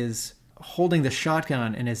Eyes is holding the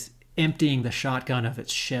shotgun and is emptying the shotgun of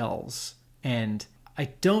its shells. And I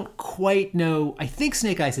don't quite know. I think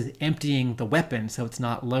Snake Eyes is emptying the weapon so it's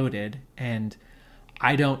not loaded. And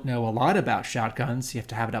I don't know a lot about shotguns. You have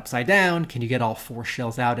to have it upside down. Can you get all 4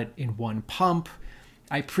 shells out in one pump?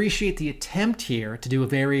 I appreciate the attempt here to do a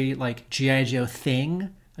very like G.I. Joe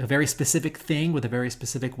thing, a very specific thing with a very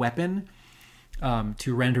specific weapon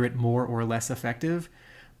to render it more or less effective.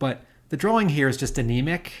 But the drawing here is just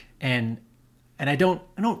anemic, and I don't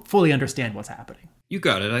fully understand what's happening. You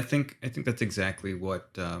got it. I think that's exactly what.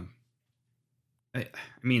 I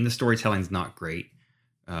mean, the storytelling's not great,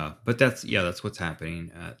 but that's what's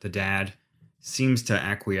happening. The dad seems to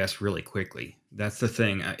acquiesce really quickly. That's the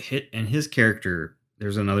thing. And his character.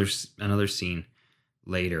 There's another scene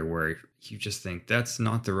later where you just think that's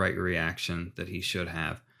not the right reaction that he should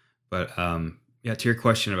have. But to your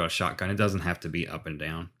question about shotgun, it doesn't have to be up and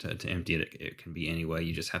down to empty it. It can be any way.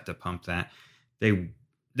 You just have to pump that.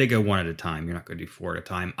 They go one at a time. You're not going to do 4 at a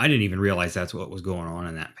time. I didn't even realize that's what was going on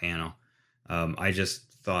in that panel. I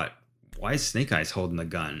just thought, why is Snake Eyes holding the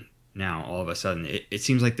gun now? All of a sudden, it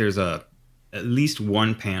seems like there's at least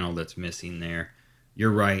one panel that's missing there. You're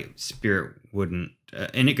right. Spirit wouldn't,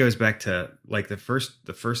 and it goes back to like the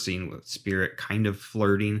first scene with Spirit kind of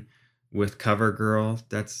flirting with CoverGirl.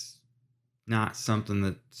 That's not something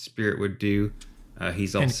that Spirit would do.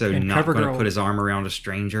 He's also not going to put his arm around a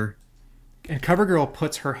stranger. And CoverGirl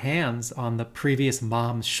puts her hands on the previous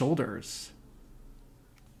mom's shoulders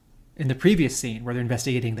in the previous scene where they're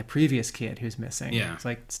investigating the previous kid who's missing. Yeah, it's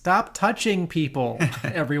like, stop touching people,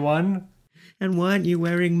 everyone. And why aren't you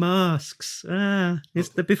wearing masks? It's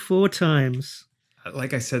the before times.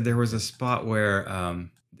 Like I said, there was a spot where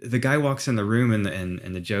the guy walks in the room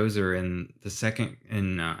and the Joes are in the second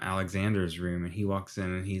in Alexander's room, and he walks in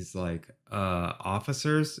and he's like,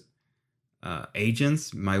 officers,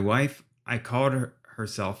 agents, my wife, I called her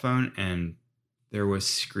cell phone and there was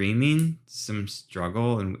screaming, some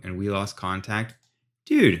struggle, and we lost contact.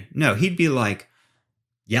 Dude, no, he'd be like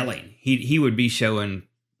yelling. He would be showing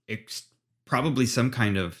probably some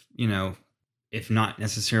kind of, if not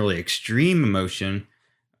necessarily extreme emotion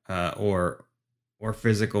or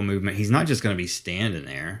physical movement. He's not just going to be standing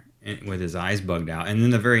there with his eyes bugged out. And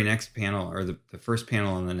then the very next panel, or the first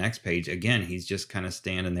panel on the next page, again, he's just kind of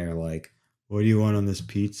standing there like, what do you want on this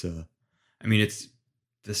pizza? I mean,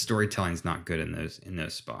 the storytelling's not good in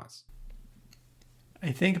those spots.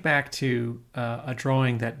 I think back to a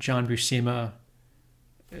drawing that John Buscema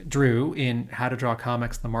drew in How to Draw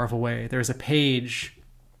Comics the Marvel Way. There's a page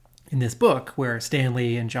in this book where Stan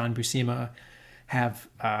Lee and John Buscema have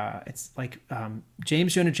it's like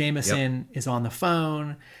James Jonah Jameson is on the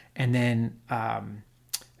phone, and then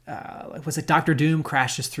was it Dr. Doom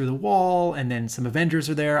crashes through the wall, and then some Avengers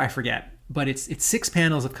are there. I forget, but it's 6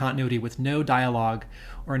 panels of continuity with no dialogue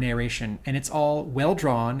or narration, and it's all well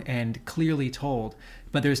drawn and clearly told,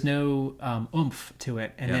 but there's no oomph to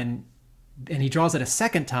it. And then he draws it a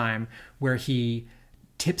second time where he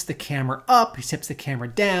tips the camera up, he tips the camera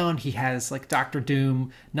down. He has like Dr.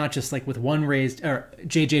 Doom, not just like with one raised, or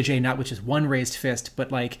JJJ, not with just one raised fist,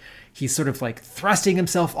 but like he's sort of like thrusting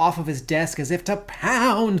himself off of his desk as if to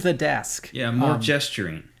pound the desk. Yeah, more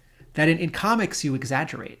gesturing. That in comics you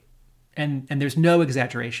exaggerate, and there's no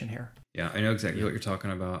exaggeration here. Yeah, I know exactly what you're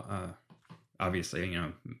talking about. Obviously,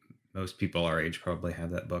 most people our age probably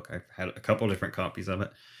have that book. I've had a couple different copies of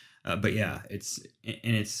it, but yeah, it's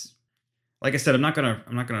like I said, I'm not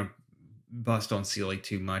gonna bust on Seeley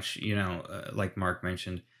too much. Like Mark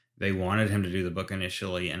mentioned, they wanted him to do the book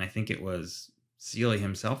initially, and I think it was Seeley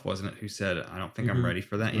himself, wasn't it, who said, "I don't think I'm ready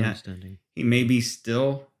for that yet." He maybe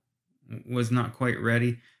still was not quite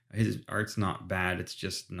ready. His art's not bad. It's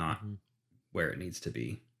just not where it needs to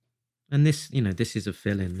be. And this, this is a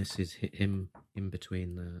fill-in. This is him in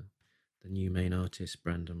between the new main artist,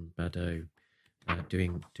 Brandon Badeau,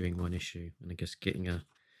 doing one issue, and I guess getting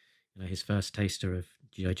his first taster of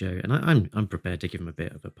G.I. Joe. And I'm prepared to give him a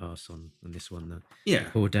bit of a pass on this one. Yeah,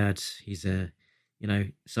 poor dad. He's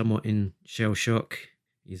somewhat in shell shock.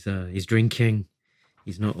 He's drinking.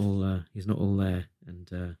 He's not all there,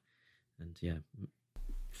 and yeah.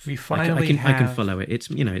 We finally I can follow it. It's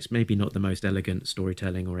it's maybe not the most elegant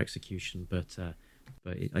storytelling or execution, but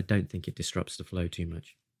I don't think it disrupts the flow too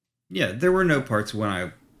much. Yeah, there were no parts when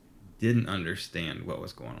I didn't understand what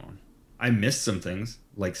was going on. I missed some things,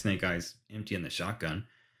 like Snake Eyes emptying the shotgun,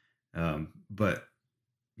 but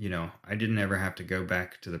I didn't ever have to go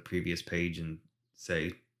back to the previous page and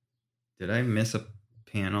say, did I miss a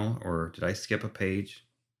panel or did I skip a page?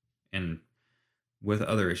 And with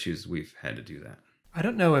other issues, we've had to do that. I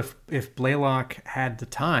don't know if Blaylock had the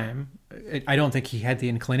time. I don't think he had the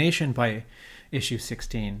inclination by issue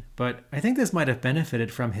 16, but I think this might have benefited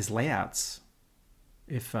from his layouts.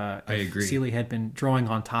 If I agree. Seeley had been drawing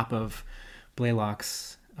on top of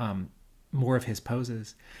Blaylock's more of his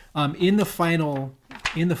poses. In the final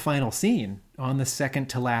scene on the second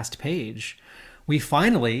to last page, we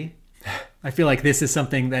finally, I feel like this is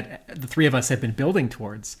something that the three of us have been building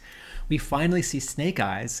towards. We finally see Snake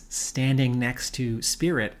Eyes standing next to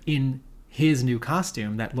Spirit in his new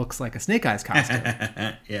costume that looks like a Snake Eyes costume.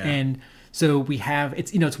 Yeah. And so we have,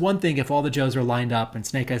 it's one thing if all the Joes are lined up and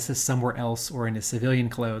Snake Eyes is somewhere else or in his civilian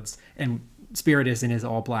clothes and Spirit is in his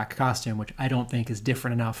all black costume, which I don't think is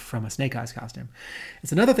different enough from a Snake Eyes costume.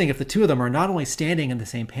 It's another thing if the two of them are not only standing in the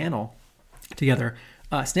same panel together,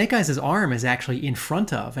 Snake Eyes' arm is actually in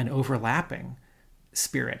front of and overlapping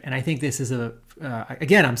Spirit. And I think this is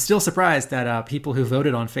again, I'm still surprised that people who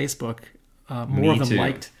voted on Facebook, more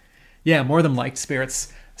of them liked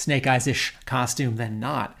Spirit's Snake Eyes-ish costume than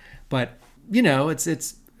not. But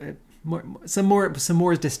it's some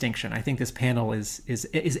more distinction. I think this panel is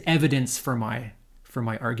evidence for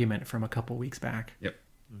my argument from a couple weeks back. Yep.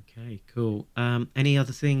 Okay, cool. Any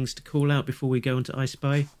other things to call out before we go into I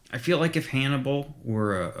Spy? I feel like if Hannibal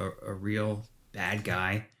were a real bad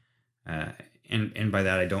guy, and by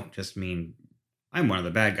that I don't just mean I'm one of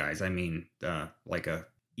the bad guys. I mean like a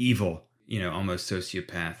evil, almost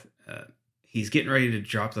sociopath. He's getting ready to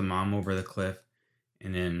drop the mom over the cliff,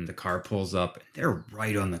 and then the car pulls up. And they're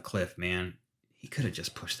right on the cliff, man. He could have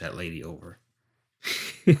just pushed that lady over.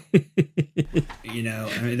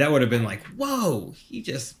 That would have been like, whoa, he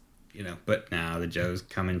just, but now the Joes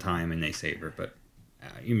come in time and they save her. But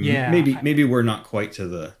maybe we're not quite to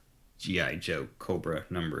the G.I. Joe Cobra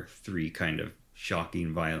number 3 kind of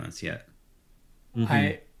shocking violence yet.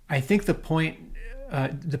 Mm-hmm. I think the point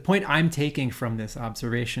I'm taking from this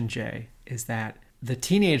observation, Jay, is that the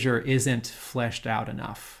teenager isn't fleshed out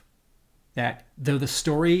enough. That though the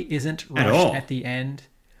story isn't rushed at the end,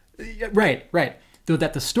 right. Though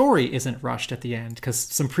that the story isn't rushed at the end, because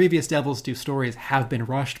some previous Devil's Due stories have been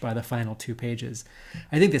rushed by the final 2 pages.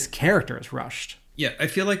 I think this character is rushed. Yeah, I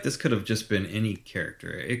feel like this could have just been any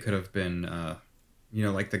character. It could have been,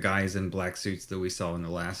 like the guys in black suits that we saw in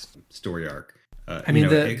the last story arc.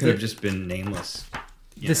 It could have just been nameless.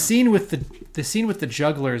 The scene with the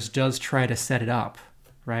jugglers does try to set it up,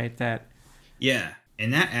 right?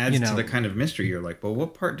 And that adds to the kind of mystery. You're like, well,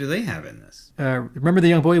 what part do they have in this? Remember the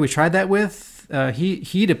young boy we tried that with?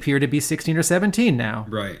 He'd appear to be 16 or 17 now.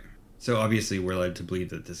 Right. So obviously we're led to believe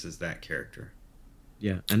that this is that character.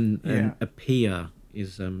 Yeah, and appear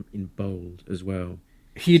is in bold as well.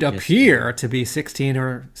 He'd appear to be 16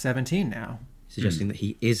 or 17 now. Suggesting that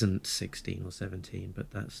he isn't 16 or 17, but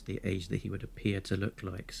that's the age that he would appear to look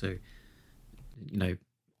like. So,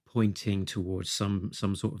 pointing towards some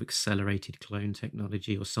sort of accelerated clone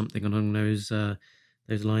technology or something along those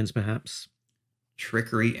lines, perhaps.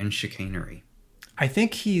 Trickery and chicanery. I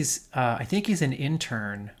think he's an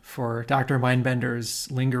intern for Dr.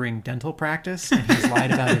 Mindbender's lingering dental practice, and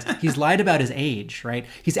he's lied about his age, right?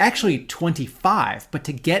 He's actually 25, but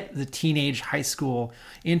to get the teenage high school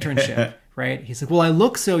internship, right? He's like, "Well, I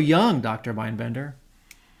look so young, Dr. Mindbender."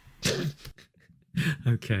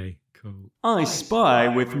 Okay, cool. I spy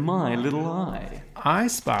with my little eye. I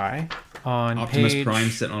spy on Optimus page... Prime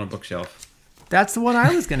sitting on a bookshelf. That's the one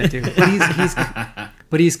I was going to do.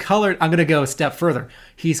 But he's colored. I'm going to go a step further.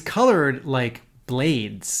 He's colored like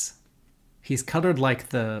Blades. He's colored like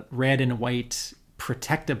the red and white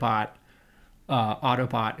Protectobot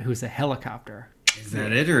Autobot who's a helicopter. Is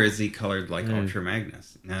that it, or is he colored like Ultra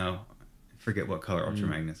Magnus? No, I forget what color Ultra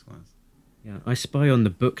Magnus was. Yeah, I spy on the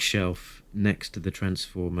bookshelf next to the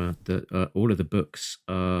Transformer that all of the books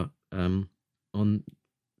are on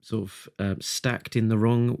sort of stacked in the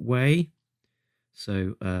wrong way.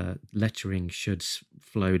 So lettering should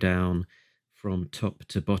flow down from top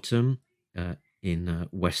to bottom in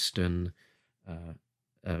Western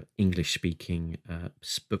English-speaking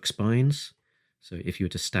book spines. So if you were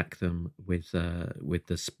to stack them with the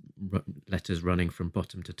letters running from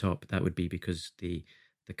bottom to top, that would be because the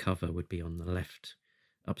cover would be on the left,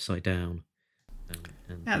 upside down.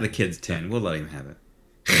 The kid's 10. We'll let him have it.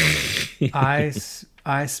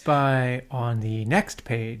 I spy on the next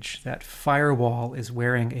page that Firewall is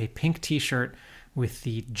wearing a pink t-shirt with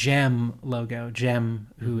the Gem logo. Gem,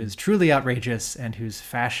 who is truly outrageous and whose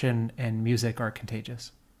fashion and music are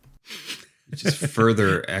contagious. Just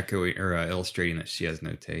further echoing or illustrating that she has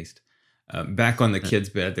no taste. Back on the kid's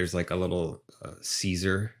bed, there's like a little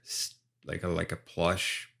Caesar, like a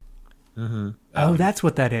plush. Oh, that's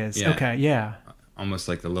what that is. Yeah. Okay, yeah. Almost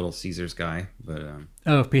like the little Caesar's guy,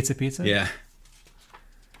 but pizza. Yeah.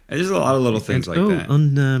 There's a lot of little things like that.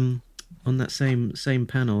 On that same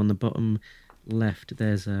panel on the bottom left,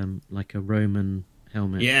 there's like a Roman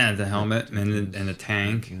helmet. Yeah, the helmet and a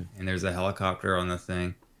tank, and there's a helicopter on the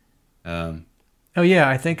thing.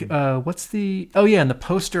 I think and the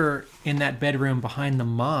poster in that bedroom behind the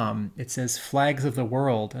mom, it says Flags of the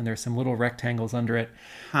World, and there's some little rectangles under it.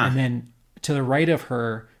 And then to the right of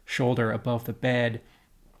her shoulder above the bed,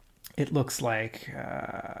 it looks like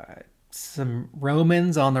some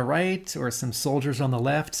Romans on the right or some soldiers on the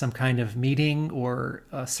left, some kind of meeting or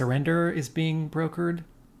a surrender is being brokered.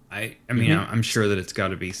 I mean, I'm sure that it's got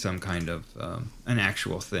to be some kind of an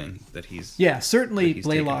actual thing that he's. Yeah, certainly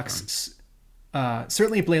Blaylock's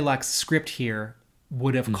script here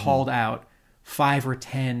would have called out 5 or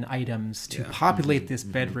 10 items to populate this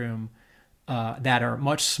bedroom that are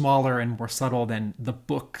much smaller and more subtle than the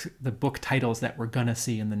book titles that we're gonna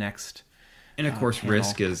see in the next. And of course, panel.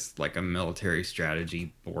 Risk is like a military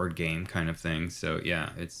strategy board game kind of thing. So yeah,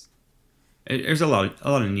 there's a lot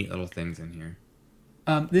of neat little things in here.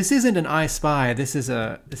 This isn't an I Spy. This is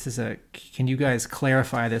a. Can you guys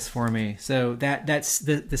clarify this for me? So that's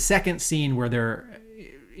the second scene where they're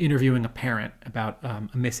interviewing a parent about a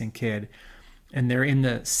missing kid, and they're in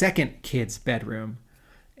the second kid's bedroom,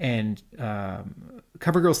 and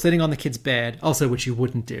CoverGirl's sitting on the kid's bed, also which you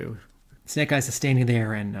wouldn't do. Snake Eyes is standing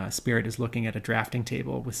there, and Spirit is looking at a drafting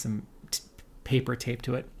table with some paper taped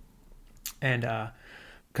to it, and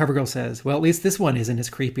CoverGirl says, well, at least this one isn't as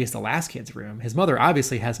creepy as the last kid's room. His mother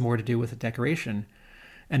obviously has more to do with the decoration.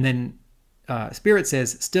 And then Spirit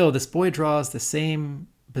says, still, this boy draws the same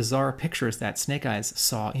bizarre pictures that Snake Eyes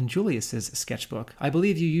saw in Julius's sketchbook. I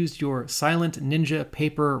believe you used your silent ninja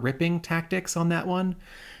paper ripping tactics on that one.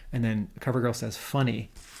 And then CoverGirl says,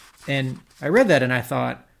 funny. And I read that and I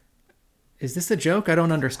thought, is this a joke? I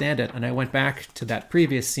don't understand it. And I went back to that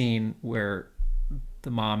previous scene where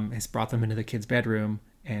the mom has brought them into the kid's bedroom,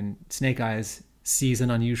 and Snake Eyes sees an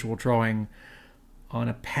unusual drawing on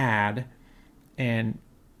a pad. And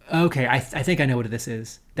okay, I think I know what this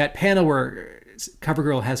is. That panel where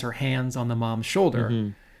CoverGirl has her hands on the mom's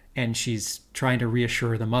shoulder and she's trying to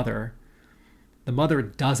reassure the mother. The mother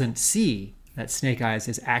doesn't see that Snake Eyes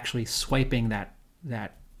is actually swiping that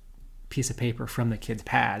piece of paper from the kid's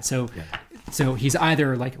pad. So he's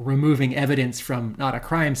either like removing evidence from not a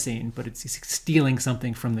crime scene, but it's stealing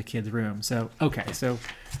something from the kid's room. So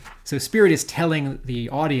Spirit is telling the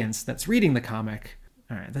audience that's reading the comic.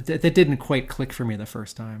 All right, that didn't quite click for me the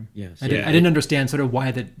first time. Yes, I didn't understand sort of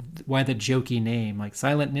why the jokey name, like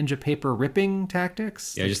silent ninja paper ripping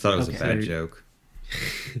tactics. Yeah, I just thought it was a bad joke.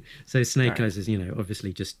 So Snake Eyes is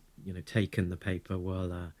obviously just taken the paper while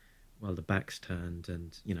the back's turned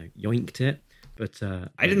and yoinked it. But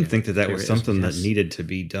I didn't think that was something that needed to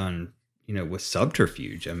be done, with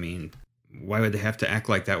subterfuge. I mean, why would they have to act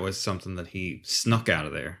like that was something that he snuck out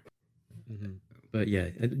of there? Mm-hmm. But yeah,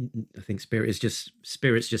 I think Spirit's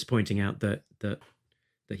just pointing out that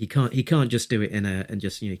he can't just do it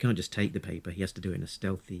he can't just take the paper. He has to do it in a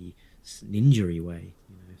stealthy, ninja-y way.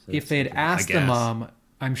 So if they'd asked the mom,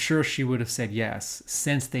 I'm sure she would have said yes.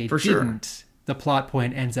 Since they didn't, sure. The plot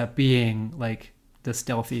point ends up being like the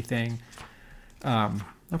stealthy thing.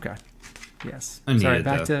 Okay. Yes. Sorry.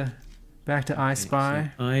 Back to I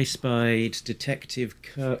Spy. So I spied Detective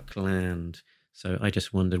Kirkland. So I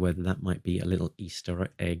just wondered whether that might be a little Easter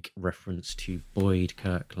egg reference to Boyd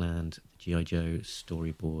Kirkland, the G.I. Joe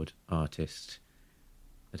storyboard artist.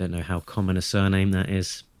 I don't know how common a surname that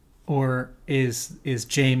is. Or is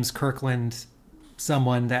James Kirkland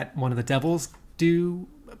someone that one of the Devils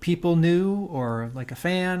people knew, or like a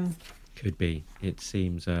fan? Could be. It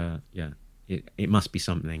seems, it must be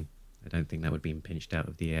something. I don't think that would be pinched out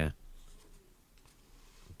of the air.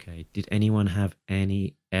 Okay, did anyone have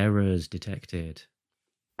any errors detected?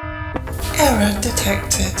 Error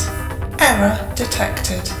detected. Error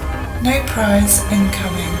detected. No prize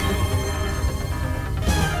incoming.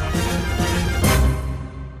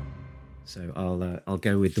 So I'll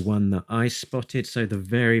go with the one that I spotted. So the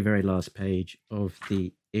very, very last page of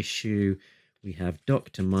the issue, we have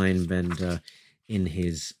Dr. Mindbender in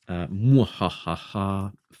his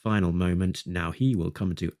mwahaha final moment. Now he will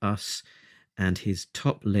come to us, and his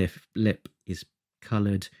top lip is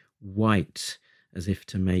coloured white, as if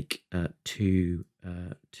to make two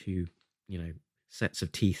sets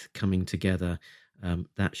of teeth coming together.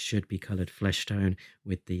 That should be coloured flesh tone,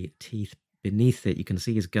 with the teeth beneath it. You can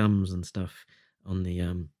see his gums and stuff on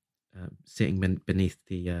the sitting beneath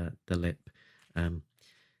the lip.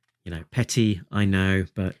 Petty, I know,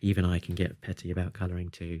 but even I can get petty about colouring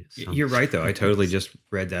too. You're right, though. I totally just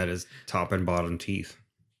read that as top and bottom teeth.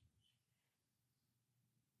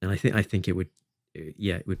 And I think it would,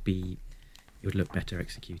 it would look better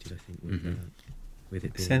executed. I think with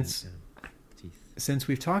it being teeth. Since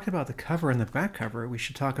we've talked about the cover and the back cover, we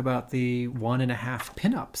should talk about the 1.5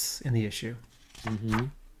 pinups in the issue. Mm-hmm.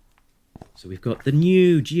 So we've got the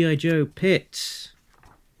new G.I. Joe Pit.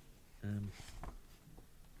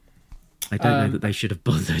 I don't know that they should have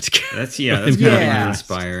bothered. That's kind of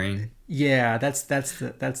uninspiring. Yeah, that's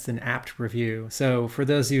an apt review. So for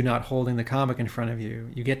those of you not holding the comic in front of you,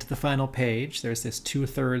 you get to the final page. There's this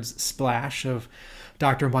 2/3 splash of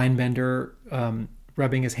Dr. Mindbender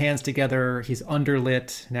rubbing his hands together. He's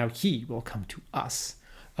underlit. Now he will come to us.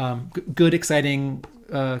 Good, exciting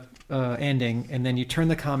ending. And then you turn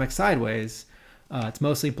the comic sideways. It's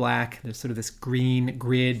mostly black. There's sort of this green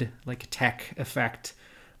grid, like tech effect.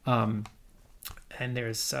 And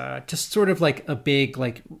there's just sort of like a big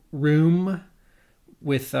like room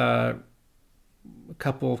with a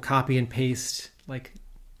couple of copy and paste, like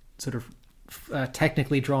sort of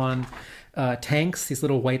technically drawn tanks, these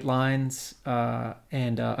little white lines,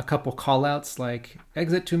 and a couple call outs like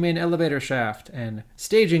exit to main elevator shaft and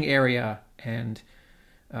staging area and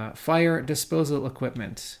fire disposal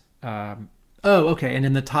equipment. Okay. And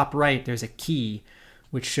in the top right, there's a key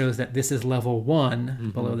which shows that this is level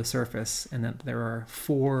 1 below the surface, and that there are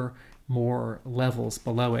 4 more levels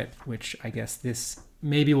below it, which I guess this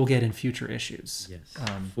maybe we'll get in future issues. Yes.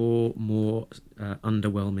 4 more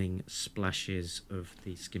underwhelming splashes of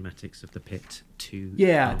the schematics of the pit.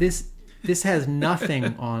 This has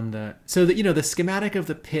nothing on the... So, the schematic of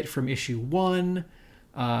the pit from issue 1,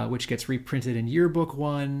 which gets reprinted in yearbook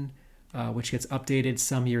 1, which gets updated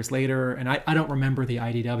some years later. And I don't remember the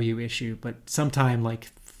IDW issue, but sometime like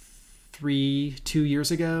 2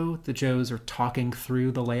 years ago, the Joes are talking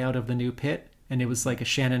through the layout of the new pit. And it was like a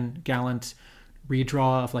Shannon Gallant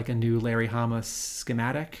redraw of like a new Larry Hama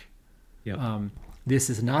schematic. Yeah. This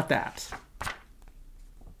is not that.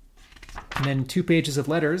 And then 2 pages of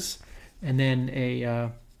letters, and then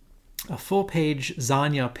a full page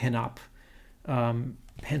Zanya pinup,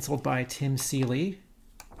 penciled by Tim Seeley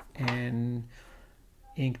and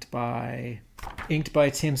inked by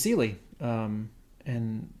Tim Seeley.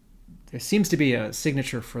 And there seems to be a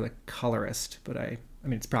signature for the colorist, but I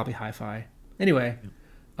mean it's probably hi-fi. Anyway,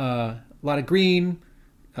 a lot of green,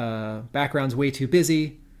 background's way too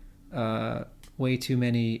busy, way too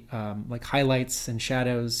many like highlights and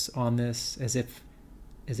shadows on this, as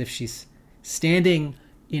if she's standing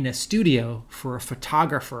in a studio for a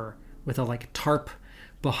photographer with a like tarp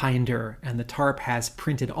behind her, and the tarp has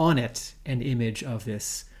printed on it an image of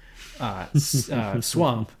this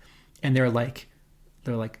swamp, and they're like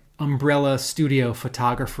umbrella studio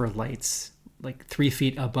photographer lights like 3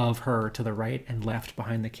 feet above her to the right and left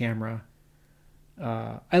behind the camera.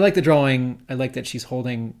 I like the drawing. I like that she's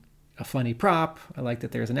holding a funny prop. I like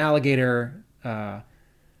that there's an alligator.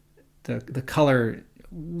 The color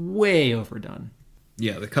way overdone.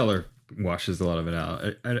 Yeah, the color washes a lot of it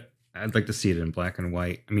out. I'd like to see it in black and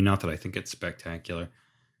white. I mean, not that I think it's spectacular,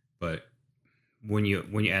 but when you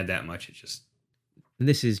add that much, it just... And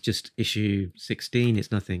this is just issue 16.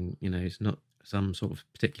 It's nothing, it's not some sort of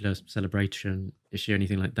particular celebration issue or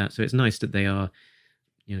anything like that. So it's nice that they are,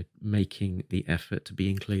 making the effort to be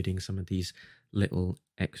including some of these little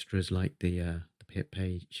extras like the pit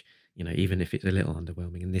page, even if it's a little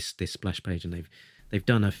underwhelming. And this splash page, and they've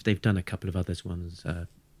done a couple of others ones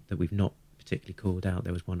that we've not particularly called out.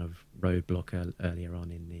 There was one of Roadblock earlier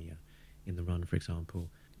on in the run, for example.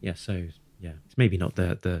 It's maybe not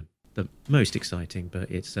the most exciting, but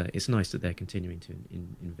it's nice that they're continuing to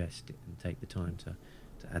invest and take the time to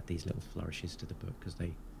add these little flourishes to the book, because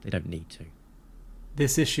they don't need to.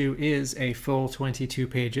 This issue is a full 22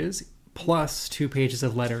 pages, plus 2 pages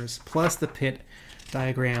of letters, plus the pit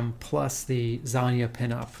diagram, plus the Zanya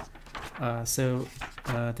pinup. So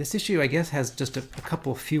this issue, I guess, has just a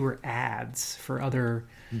couple fewer ads for other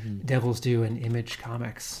Devil's Due and Image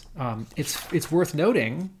comics. It's worth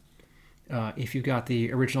noting, if you got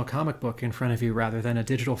the original comic book in front of you rather than a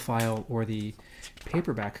digital file or the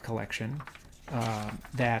paperback collection,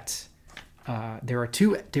 that there are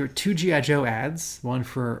two G.I. Joe ads, one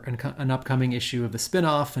for an upcoming issue of the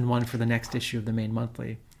spin-off and one for the next issue of the main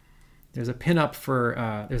monthly. There's a pinup for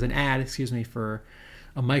there's an ad, for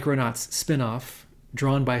a Micronauts spin-off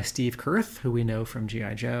drawn by Steve Kurth, who we know from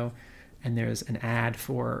G.I. Joe, and there's an ad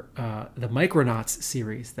for the Micronauts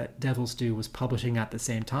series that Devil's Due was publishing at the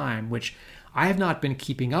same time, which I have not been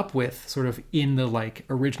keeping up with sort of in the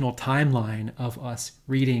original timeline of us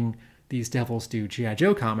reading these Devil's Due G.I.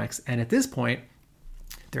 Joe comics. And at this point,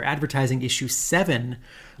 they're advertising issue 7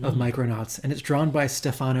 of Micronauts, and it's drawn by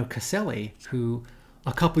Stefano Caselli, who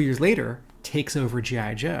a couple years later takes over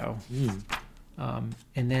G.I. Joe. And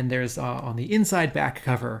then there's on the inside back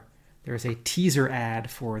cover, there's a teaser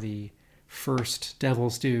ad for the first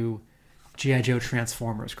Devil's Due G.I. Joe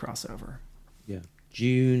Transformers crossover. Yeah,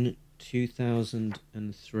 June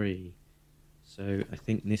 2003. So I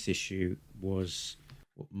think this issue was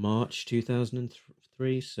March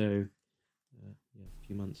 2003. So a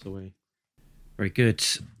few months away. Very good.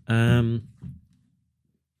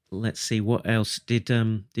 Let's see what else did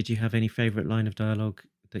you have any favorite line of dialogue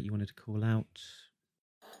that you wanted to call out?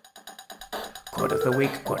 Quote of the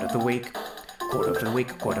week, quote of the week, quote of the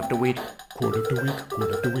week, quote of the week, quote of the week,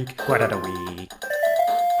 quote of the week, quote of the week.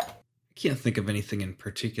 I can't think of anything in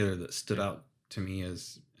particular that stood out to me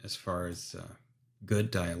as far as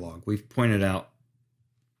good dialogue. We've pointed out,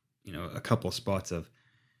 a couple spots of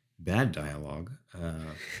bad dialogue.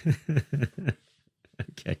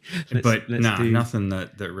 Okay, but nothing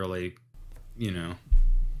that really,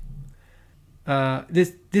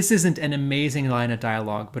 This isn't an amazing line of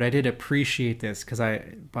dialogue, but I did appreciate this because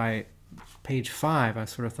by page 5, I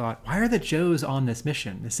sort of thought, why are the Joes on this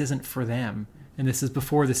mission? This isn't for them. And this is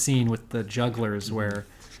before the scene with the jugglers where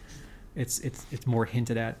it's more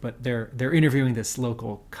hinted at. But they're interviewing this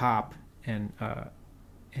local cop, and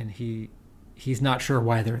he's not sure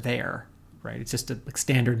why they're there. Right? It's just a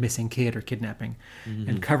standard missing kid or kidnapping.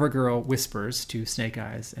 And CoverGirl whispers to Snake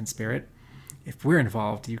Eyes and Spirit, if we're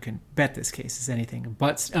involved, you can bet this case is anything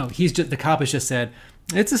but... the cop has just said,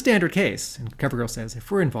 it's a standard case. And CoverGirl says, if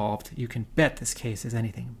we're involved, you can bet this case is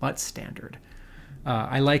anything but standard.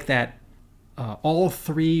 I like that all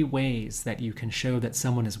 3 ways that you can show that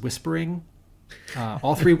someone is whispering,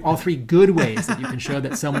 all three good ways that you can show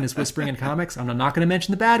that someone is whispering in comics. I'm not going to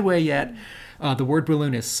mention the bad way yet. The word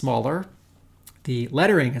balloon is smaller. The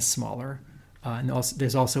lettering is smaller. And also,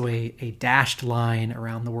 there's also a dashed line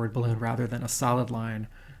around the word balloon rather than a solid line.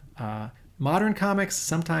 Modern comics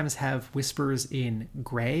sometimes have whispers in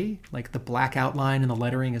gray, like the black outline and the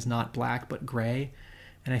lettering is not black but gray.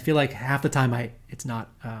 And I feel like half the time it's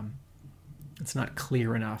not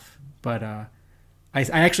clear enough. But I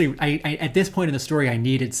actually at this point in the story, I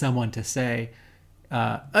needed someone to say,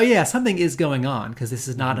 oh yeah, something is going on, because this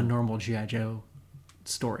is not a normal G.I. Joe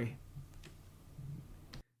story.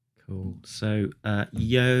 Cool. So,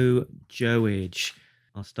 Yo Joeage.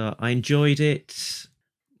 I'll start. I enjoyed it.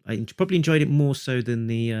 I probably enjoyed it more so than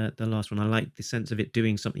the last one. I like the sense of it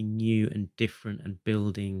doing something new and different and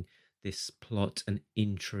building this plot and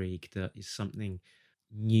intrigue that is something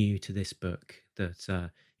new to this book that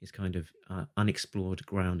is kind of unexplored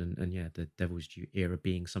ground. And yeah, the Devil's Due era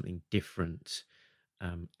being something different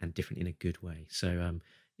and different in a good way. So,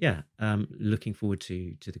 looking forward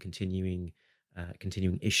to the continuing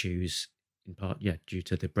issues, in part due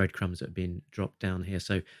to the breadcrumbs that have been dropped down here.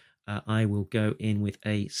 So I will go in with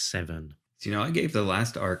a 7. So, I gave the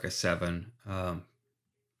last arc a 7, and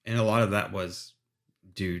a lot of that was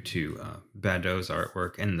due to Badeau's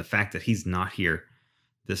artwork, and the fact that he's not here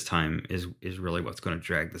this time is really what's going to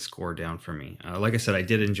drag the score down for me. Like I said, I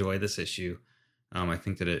did enjoy this issue. I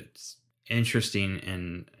think that it's interesting,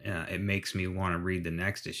 and it makes me want to read the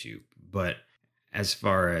next issue. But as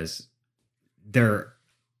far as there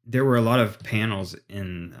were a lot of panels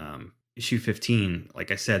in issue 15,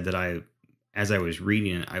 like I said, that as I was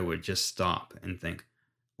reading it, I would just stop and think,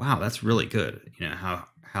 wow, that's really good.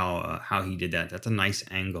 How he did that. That's a nice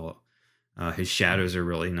angle. His shadows are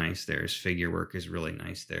really nice there. His figure work is really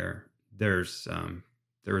nice there. There was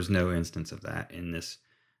no instance of that in this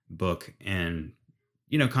book. And,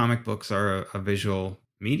 comic books are a visual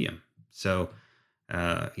medium. So,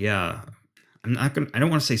 I don't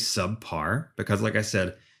want to say subpar, because like I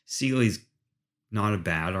said, Seeley's not a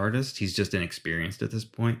bad artist. He's just inexperienced at this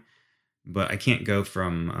point. But I can't go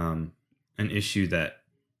from an issue that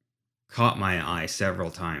caught my eye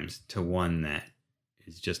several times to one that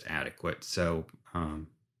is just adequate. So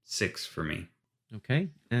 6 for me. Okay,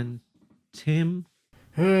 and Tim?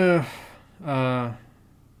 5.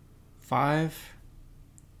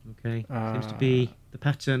 Okay, seems to be the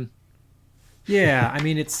pattern. Yeah, I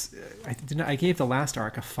mean, I gave the last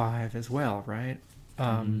arc a 5 as well, right?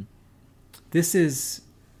 This is...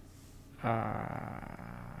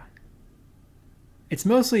 it's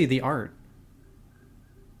mostly the art.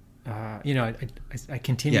 I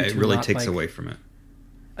continue to... Yeah, it really takes away from it.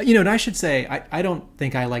 And I should say, I don't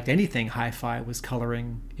think I liked anything Hi-Fi was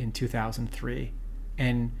coloring in 2003.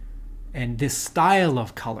 And this style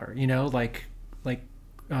of color, like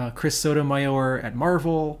Chris Sotomayor at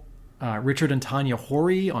Marvel, Richard and Tanya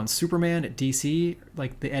Hori on Superman at DC,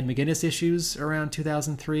 like the Ed McGuinness issues around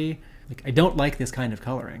 2003. Like, I don't like this kind of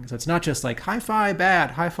coloring. So it's not just like Hi-Fi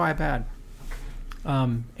bad, Hi-Fi bad.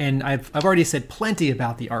 And I've already said plenty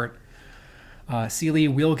about the art. Seeley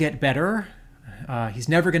will get better. He's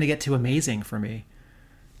never going to get to amazing for me.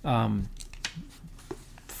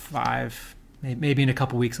 5. Maybe in a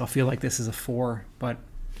couple weeks I'll feel like this is a 4, but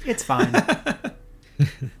it's fine.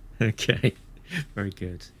 Okay, very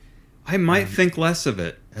good. I might think less of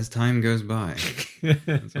it as time goes by.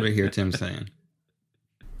 That's what I hear Tim saying.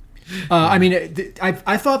 I mean,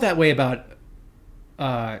 I thought that way about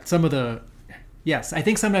some of the... Yes, I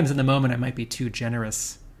think sometimes in the moment I might be too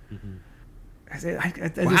generous. Mm-hmm.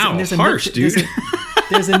 Wow, harsh, dude.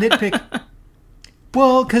 There's a nitpick.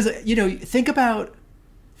 Well, because, think about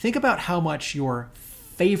how much your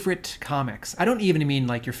favorite comics... I don't even mean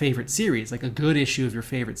like your favorite series, like a good issue of your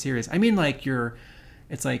favorite series. I mean like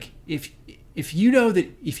it's like if you know that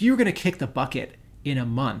if you were going to kick the bucket in a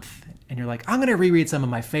month and you're like, I'm going to reread some of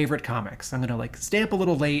my favorite comics. I'm going to like stay up a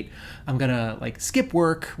little late. I'm going to like skip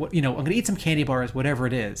work. I'm going to eat some candy bars, whatever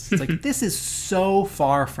it is. It's like, this is so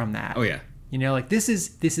far from that. Oh yeah. Like this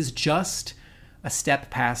is just a step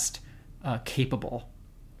past capable.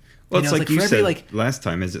 Well, it's like you said last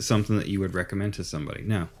time. Is it something that you would recommend to somebody?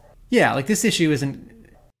 No. Yeah. Like this issue isn't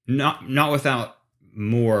not without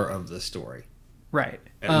more of the story. Right.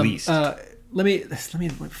 At least. Let me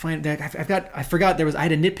find that. I forgot I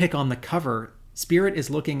had a nitpick on the cover. Spirit is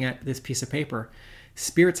looking at this piece of paper.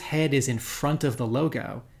 Spirit's head is in front of the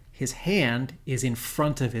logo. His hand is in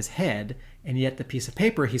front of his head, and yet the piece of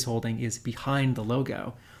paper he's holding is behind the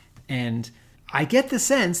logo. And I get the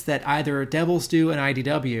sense that either Devil's Due and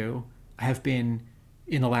IDW have been,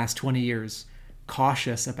 in the last 20 years,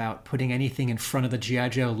 cautious about putting anything in front of the G.I.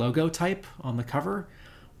 Joe logo type on the cover,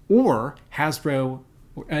 or Hasbro,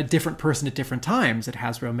 a different person at different times at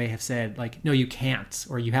Hasbro may have said, like, no, you can't,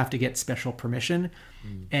 or you have to get special permission.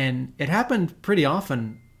 And it happened pretty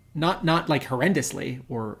often, not like horrendously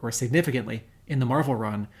or significantly in the Marvel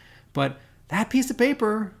run, but that piece of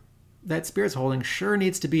paper that Spirit's holding sure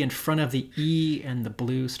needs to be in front of the E and the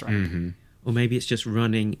blue stripe. Mm-hmm. Or maybe it's just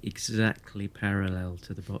running exactly parallel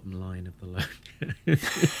to the bottom line of the logo.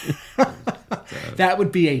 That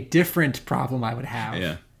would be a different problem I would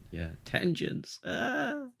have. Yeah, tangents.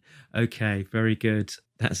 Okay, very good.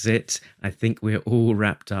 That's it. I think we're all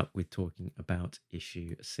wrapped up with talking about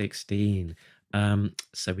issue 16.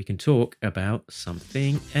 So we can talk about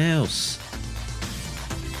something else.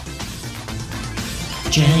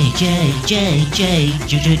 J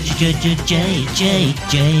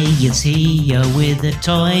is here with a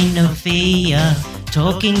toy Novia,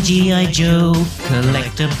 talking G.I. Joe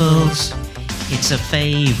collectibles. It's a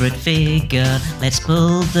favorite figure, let's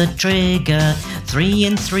pull the trigger, 3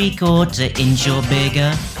 3/4 inch or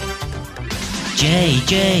bigger. J.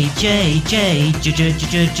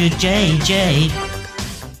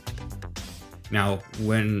 Now,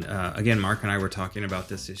 when, again, Mark and I were talking about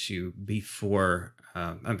this issue before,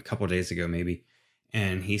 a couple of days ago maybe,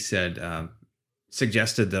 and he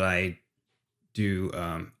suggested that I do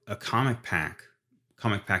a comic pack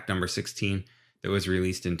number 16 that was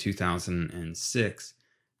released in 2006.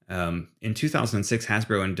 In 2006,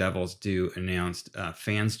 Hasbro and Devil's Due announced a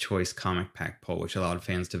Fans' Choice Comic Pack poll, which allowed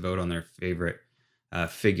fans to vote on their favorite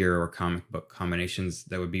figure or comic book combinations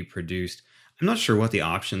that would be produced. I'm not sure what the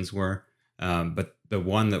options were, but the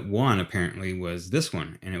one that won apparently was this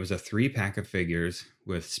one, and it was a 3-pack of figures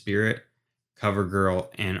with Spirit, CoverGirl,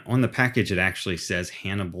 and on the package it actually says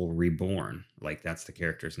Hannibal Reborn, like that's the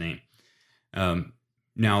character's name.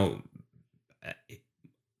 Now,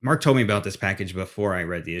 Mark told me about this package before I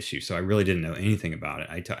read the issue, so I really didn't know anything about it.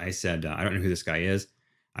 I said, I don't know who this guy is.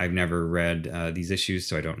 I've never read these issues,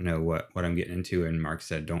 so I don't know what I'm getting into. And Mark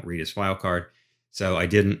said, don't read his file card. So I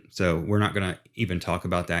didn't. So we're not going to even talk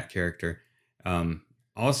about that character.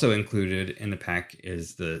 Also included in the pack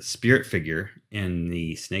is the spirit figure in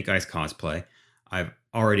the Snake Eyes cosplay. I've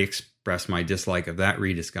already expressed my dislike of that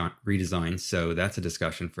redesign, so that's a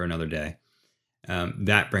discussion for another day.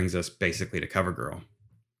 That brings us basically to CoverGirl.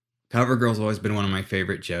 CoverGirl's always been one of my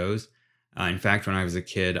favorite Joes. In fact, when I was a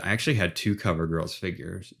kid, I actually had two CoverGirl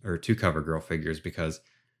figures because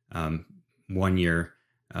one year,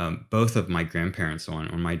 both of my grandparents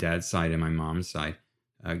on my dad's side and my mom's side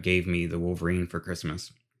gave me the Wolverine for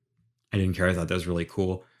Christmas. I didn't care. I thought that was really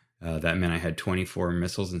cool. That meant I had 24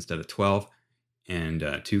 missiles instead of 12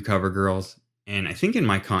 and two CoverGirls. And I think in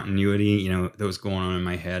my continuity, that was going on in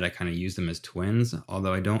my head, I kind of used them as twins,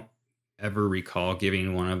 although I don't ever recall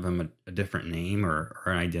giving one of them a different name or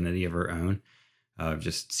an identity of her own. It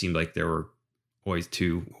just seemed like there were always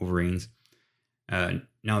two Wolverines.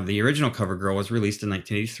 Now, the original CoverGirl was released in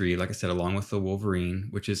 1983, like I said, along with the Wolverine,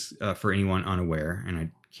 which is, for anyone unaware, and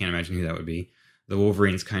I can't imagine who that would be, the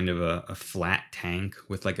Wolverine's kind of a flat tank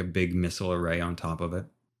with like a big missile array on top of it.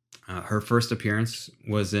 Her first appearance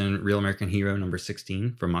was in Real American Hero number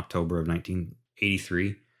 16 from October of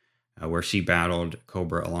 1983, where she battled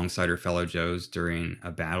Cobra alongside her fellow Joes during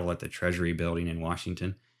a battle at the Treasury building in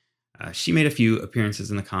Washington. She made a few appearances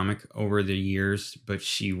in the comic over the years, but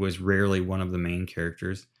she was rarely one of the main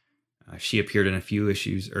characters. She appeared in a few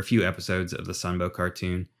episodes of the Sunbow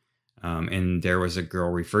cartoon, and there was a girl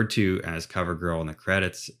referred to as CoverGirl in the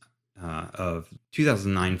credits of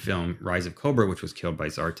 2009 film Rise of Cobra, which was killed by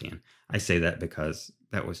Zartan. I say that because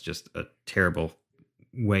that was just a terrible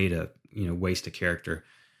way to waste a character.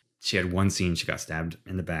 She had one scene, she got stabbed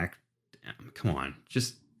in the back. Come on,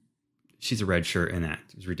 she's a red shirt in that.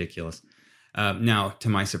 It was ridiculous. Now, to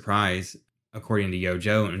my surprise, according to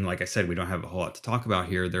Yojo, and like I said, we don't have a whole lot to talk about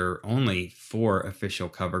here, there are only 4 official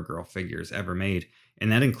CoverGirl figures ever made,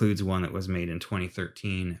 and that includes one that was made in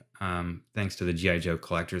 2013, thanks to the G.I. Joe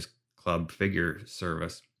Collectors Club figure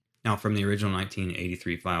service. Now, from the original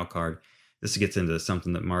 1983 file card, this gets into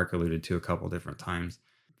something that Mark alluded to a couple different times.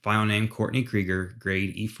 File name Courtney Krieger,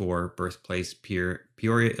 grade E4, birthplace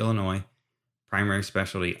Peoria, Illinois. Primary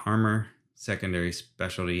specialty armor, secondary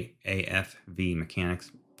specialty AFV mechanics.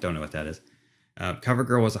 Don't know what that is.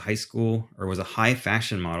 CoverGirl was a high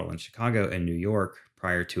fashion model in Chicago and New York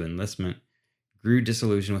prior to enlistment. Grew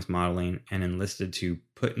disillusioned with modeling and enlisted to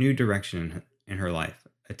put new direction in her life.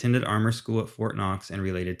 Attended armor school at Fort Knox and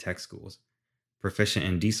related tech schools. Proficient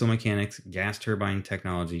in diesel mechanics, gas turbine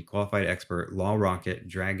technology, qualified expert, law rocket,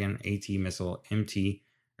 Dragon, AT missile, M16,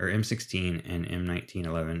 and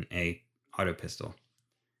M1911A auto pistol.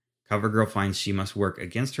 CoverGirl finds she must work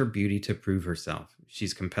against her beauty to prove herself.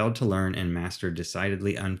 She's compelled to learn and master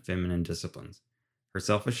decidedly unfeminine disciplines. Her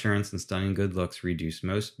self-assurance and stunning good looks reduce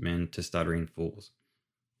most men to stuttering fools.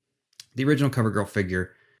 The original CoverGirl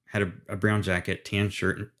figure had a brown jacket, tan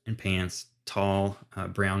shirt and pants, tall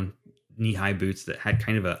brown knee-high boots that had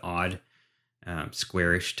kind of an odd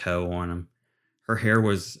squarish toe on them. Her hair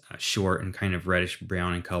was short and kind of reddish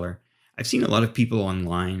brown in color. I've seen a lot of people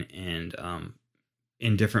online and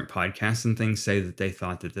in different podcasts and things say that they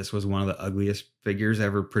thought that this was one of the ugliest figures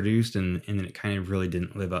ever produced, and that it kind of really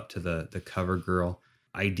didn't live up to the CoverGirl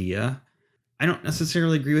idea. I don't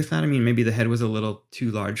necessarily agree with that. I mean, maybe the head was a little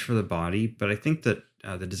too large for the body, but I think that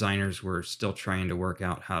the designers were still trying to work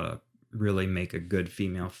out how to really make a good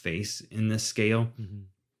female face in this scale. Mm-hmm.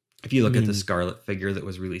 If you look at the Scarlet figure that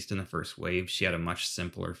was released in the first wave, she had a much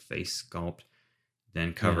simpler face sculpt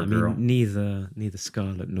than CoverGirl. Neither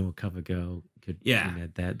Scarlet nor CoverGirl could.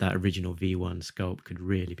 That original V1 sculpt could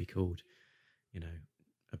really be called,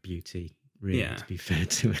 a beauty. Really, to be fair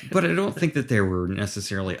to it. But I don't think that they were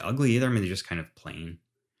necessarily ugly either. I mean, they're just kind of plain.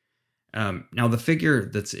 Now, the figure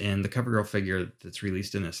that's in the CoverGirl figure that's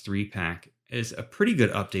released in this 3-pack is a pretty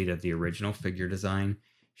good update of the original figure design.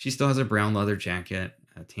 She still has a brown leather jacket,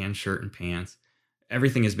 a tan shirt and pants.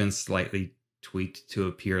 Everything has been slightly tweaked to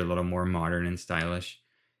appear a little more modern and stylish.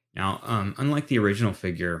 Now, unlike the original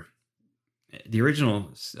figure, the original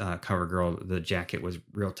CoverGirl, the jacket was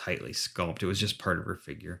real tightly sculpted. It was just part of her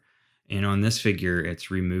figure. And on this figure,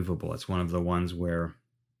 it's removable. It's one of the ones where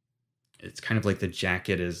it's kind of like the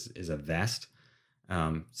jacket is a vest.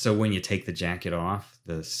 So when you take the jacket off,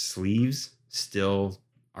 the sleeves still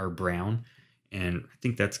are brown. And I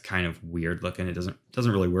think that's kind of weird looking. It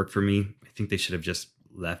doesn't really work for me. I think they should have just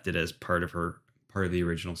left it as part of the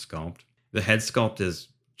original sculpt. The head sculpt is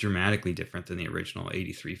dramatically different than the original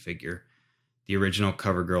 83 figure. The original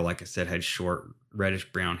CoverGirl, like I said, had short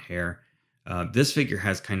reddish brown hair. This figure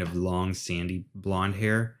has kind of long, sandy blonde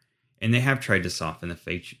hair, and they have tried to soften the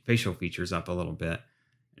facial features up a little bit.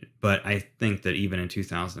 But I think that even in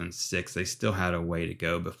 2006, they still had a way to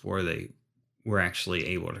go before they were actually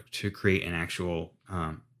able to create an actual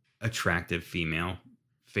attractive female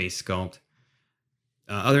face sculpt.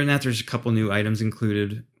 Other than that, there's a couple new items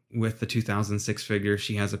included with the 2006 figure.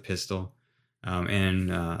 She has a pistol,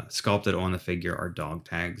 and sculpted on the figure are dog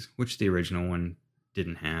tags, which the original one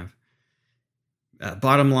didn't have.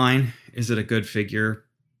 Bottom line, is it a good figure?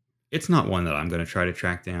 It's not one that I'm going to try to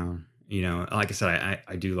track down. You know, like I said,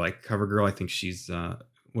 I do like CoverGirl. I think she's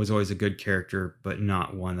was always a good character, but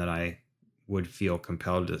not one that I would feel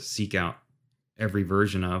compelled to seek out every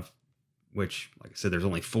version of, which, like I said, there's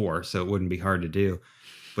only 4, so it wouldn't be hard to do.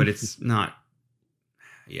 But it's not,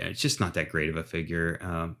 it's just not that great of a figure.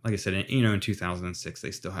 Like I said, in 2006,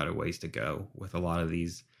 they still had a ways to go with a lot of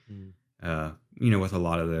these, with a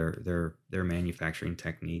lot of their manufacturing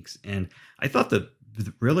techniques. And I thought that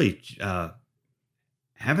really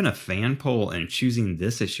having a fan poll and choosing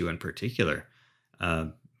this issue in particular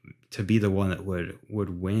to be the one that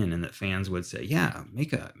would win, and that fans would say, yeah,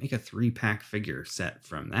 make a 3-pack figure set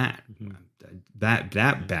from that.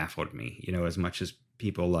 That baffled me, as much as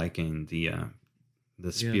people liking the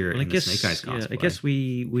Spirit and the Snake Eyes cosplay.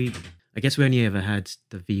 I guess we only ever had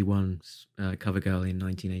the V1 CoverGirl in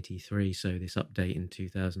 1983, so this update in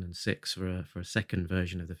 2006 for a second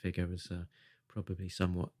version of the figure was probably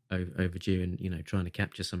somewhat overdue, and trying to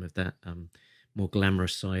capture some of that more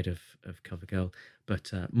glamorous side of CoverGirl.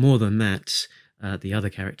 But more than that, the other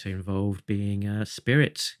character involved being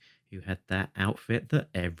Spirit, who had that outfit that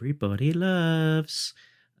everybody loves.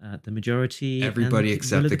 The majority, everybody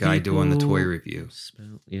except the guy doing the toy review.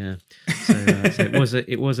 Yeah, so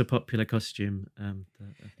it was a popular costume.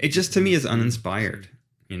 It just, to me, is uninspired.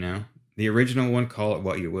 The original one, call it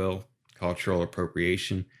what you will, cultural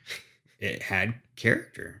appropriation. It had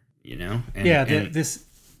character, And,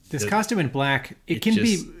 this costume in black, it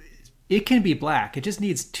can be black. It just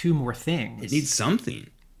needs 2 more things. It needs something.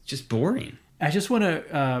 It's just boring. I just want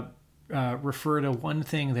to refer to one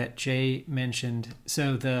thing that Jay mentioned.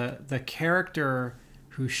 So the character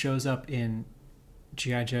who shows up in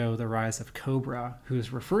G.I. Joe: The Rise of Cobra,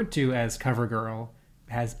 who's referred to as CoverGirl,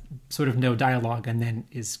 has sort of no dialogue and then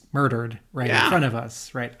is murdered in front of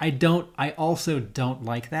us, right? I also don't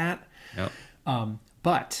like that. Yep.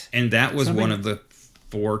 And that was one of the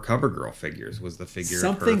 4 CoverGirl figures, was the figure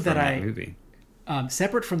of her from that movie.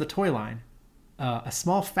 Separate from the toy line, a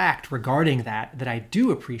small fact regarding that I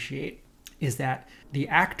do appreciate is that the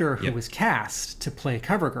actor who was cast to play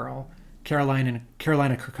CoverGirl, Carolina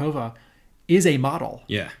Kurkova, is a model.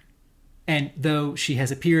 Yeah. And though she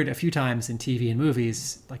has appeared a few times in TV and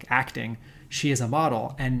movies, like acting, she is a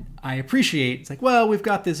model. And I appreciate, it's like, well, we've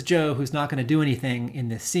got this Joe who's not going to do anything in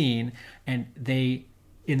this scene. And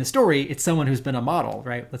in the story, it's someone who's been a model,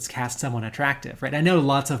 right? Let's cast someone attractive, right? I know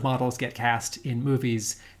lots of models get cast in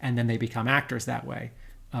movies and then they become actors that way.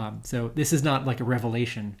 So this is not like a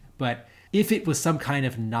revelation. But if it was some kind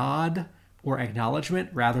of nod or acknowledgement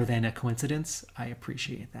rather than a coincidence, I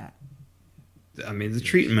appreciate that. I mean, the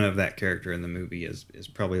treatment of that character in the movie is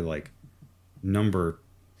probably like number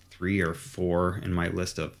 3 or 4 in my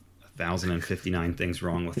list of 1,059 things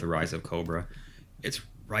wrong with The Rise of Cobra. It's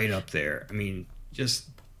right up there. I mean, just,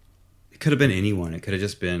 it could have been anyone. It could have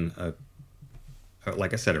just been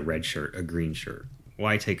like I said, a red shirt, a green shirt.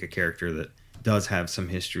 Why take a character that does have some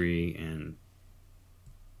history and,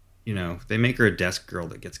 they make her a desk girl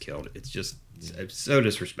that gets killed. It's so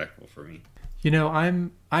disrespectful for me.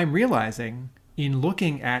 I'm realizing in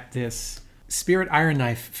looking at this Spirit Iron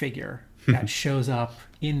Knife figure that shows up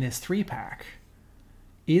in this 3-pack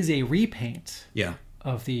is a repaint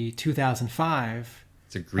of the 2005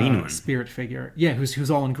 It's a green one. Spirit figure. Yeah,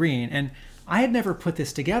 who's all in green. And I had never put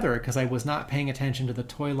this together because I was not paying attention to the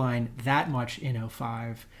toy line that much in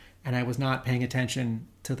 2005, and I was not paying attention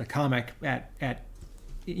to the comic at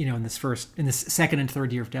in this second and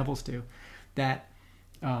third year of Devil's Due, that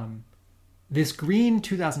this green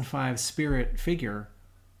 2005 Spirit figure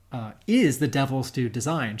is the Devil's Due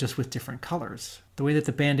design, just with different colors. The way that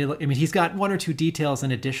the bandolier, I mean, he's got 1 or 2 details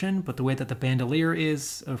in addition, but the way that the bandolier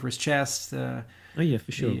is over his chest. Oh yeah,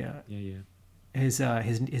 for sure.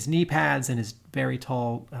 His knee pads and his very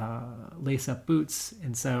tall lace-up boots,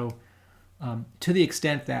 and so to the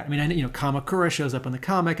extent that, I mean, Kamakura shows up in the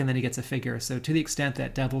comic, and then he gets a figure. So to the extent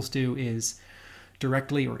that Devil's Due is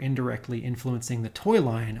directly or indirectly influencing the toy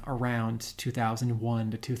line around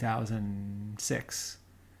 2001 to 2006.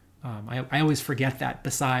 I always forget that,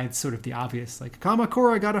 besides sort of the obvious, like,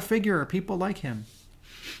 Kamakura got a figure, people like him.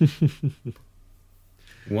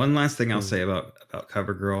 One last thing I'll say about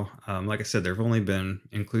CoverGirl. Like I said, there have only been,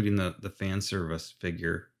 including the fan service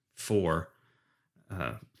figure, 4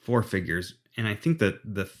 for figures, and I think that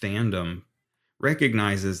the fandom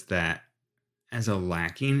recognizes that as a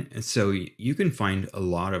lacking, and so you can find a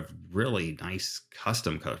lot of really nice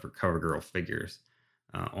custom CoverGirl figures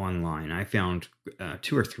online. I found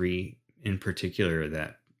 2 or 3 in particular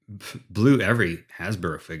that blew every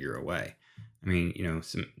Hasbro figure away. I mean,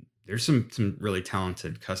 there's some really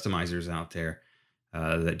talented customizers out there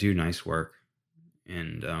that do nice work,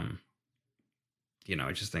 and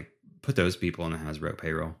I just think put those people on the Hasbro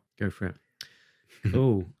payroll. Go for it.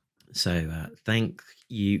 Cool. So thank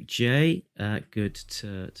you, Jay. Good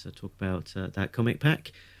to talk about that comic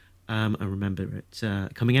pack. I remember it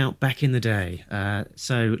coming out back in the day.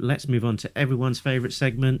 So let's move on to everyone's favourite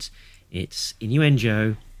segment. It's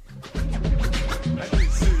Innuendo.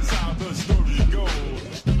 This is how the story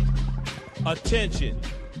goes. Attention.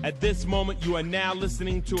 At this moment, you are now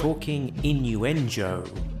listening to Talking Innuendo.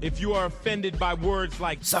 If you are offended by words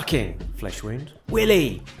like Sucking, flesh wound.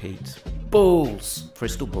 Willy, Pete. Balls,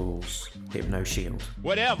 crystal balls. Hypno shield.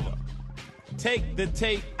 whatever, take the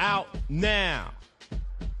tape out now.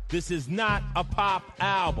 This is not a pop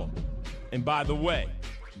album. And by the way,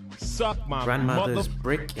 suck my Grandmother's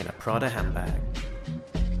brick in a Prada handbag.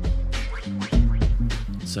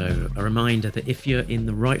 So a reminder that if you're in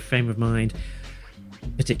the right frame of mind,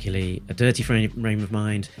 particularly a dirty frame of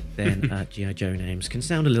mind, then G.I. Joe names can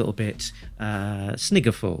sound a little bit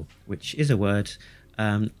sniggerful, which is a word.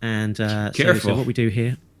 So what we do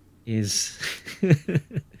here is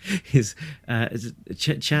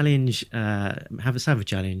challenge. Have a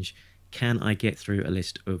challenge. Can I get through a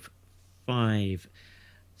list of 5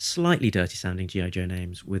 slightly dirty sounding G.I. Joe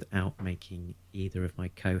names without making either of my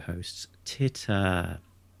co-hosts titter?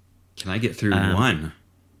 Can I get through one?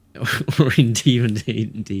 Or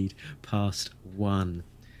indeed past 1.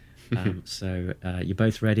 So you're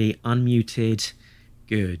both ready, unmuted,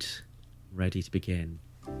 good, ready to begin.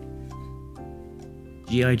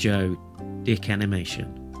 G.I. Joe Dick Animation.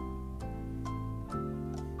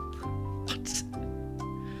 What?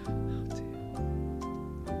 Oh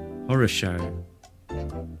dear. Horror Show.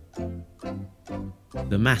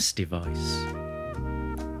 The Mass Device,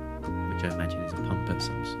 which I imagine is a pump at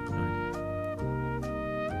some sort.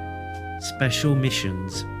 Special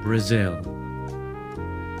Missions Brazil.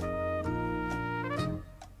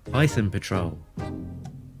 Python Patrol,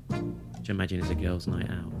 which I imagine is a girls' night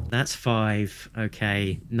out. That's 5.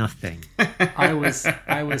 Okay, nothing. I was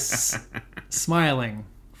smiling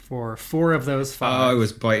for 4 of those 5. Oh, I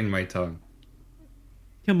was biting my tongue.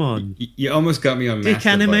 Come on. You almost got me on Dick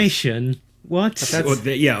Animation. What? Almost got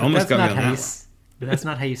me on that. But that's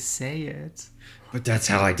not how you say it. But that's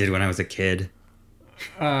how I did when I was a kid.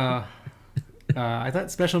 I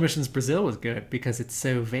thought Special Missions Brazil was good because it's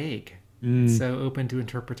so vague. It's so open to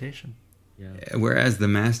interpretation. Yeah. Whereas the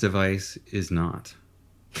Mass Device is not.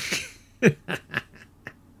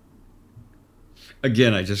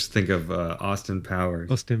 Again, I just think of Austin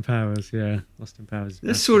Powers. Austin Powers, yeah. Austin Powers.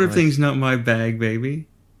 This sort of thing's not my bag, baby.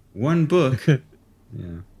 One book.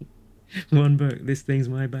 Yeah. One book. This thing's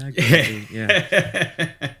my bag. Baby.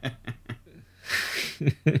 Yeah.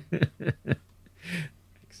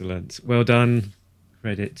 Excellent. Well done.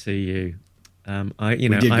 Credit to you. I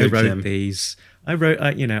wrote Tim. these. I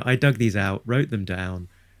dug these out, wrote them down,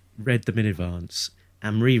 read them in advance.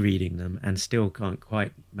 I'm rereading them and still can't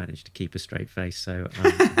quite manage to keep a straight face. So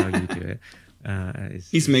how you do it?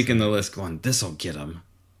 He's making the list going, this'll get him.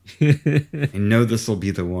 I know this'll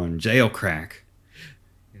be the one. Jail crack.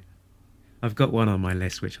 I've got one on my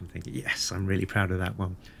list, which I'm thinking, yes, I'm really proud of that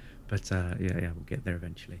one. But yeah, we'll get there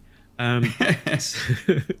eventually.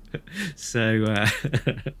 So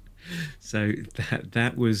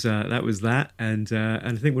that was that, and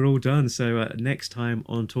I think we're all done. So next time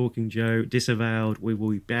on Talking Joe Disavowed, we will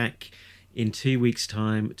be back in 2 weeks'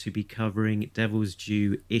 time to be covering Devil's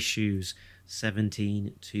Due issues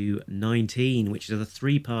 17 to 19, which is a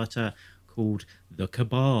 3-parter called The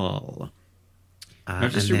Cabal. Now,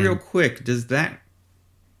 just real quick, does that,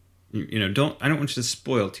 I don't want you to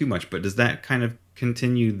spoil too much, but does that kind of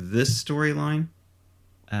continue this storyline?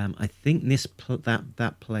 I think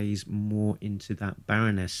that plays more into that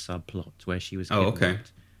Baroness subplot where she was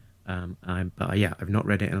kidnapped. But yeah, I've not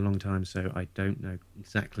read it in a long time, so I don't know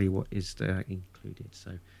exactly what is included.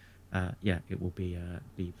 So yeah, it will be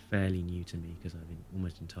fairly new to me because I've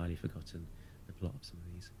almost entirely forgotten the plot of some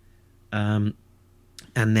of these.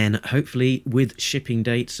 And then hopefully with shipping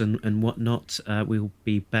dates and whatnot, we'll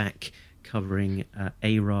be back covering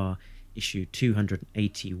ARA issue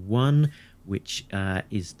 281, which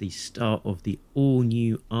is the start of the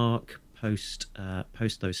all-new arc post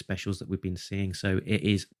those specials that we've been seeing. So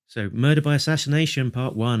Murder by Assassination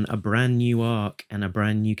Part 1, a brand new arc and a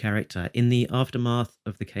brand new character. In the aftermath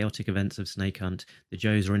of the chaotic events of Snake Hunt, the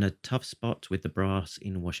Joes are in a tough spot with the brass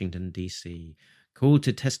in Washington, D.C. Called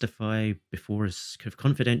to testify before a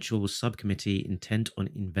confidential subcommittee intent on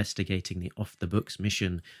investigating the off-the-books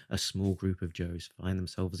mission, a small group of Joes find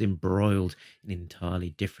themselves embroiled in an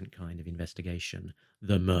entirely different kind of investigation,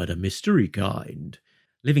 the murder mystery kind.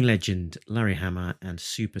 Living legend Larry Hama and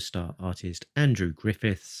superstar artist Andrew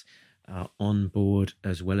Griffiths are on board,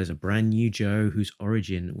 as well as a brand new Joe whose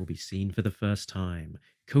origin will be seen for the first time,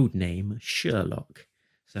 codename Sherlock.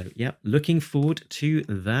 So, yeah, looking forward to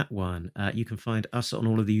that one. You can find us on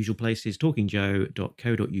all of the usual places,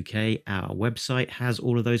 talkingjoe.co.uk. Our website has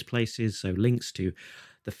all of those places, so links to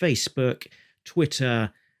the Facebook,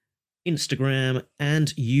 Twitter, Instagram,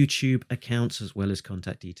 and YouTube accounts, as well as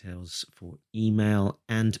contact details for email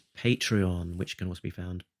and Patreon, which can also be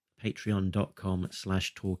found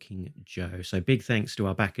patreon.com/talkingjoe. So big thanks to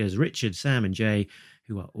our backers, Richard, Sam, and Jay,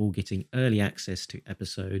 who are all getting early access to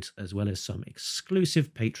episodes, as well as some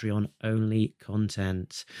exclusive Patreon-only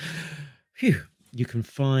content. Phew. You can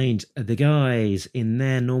find the guys in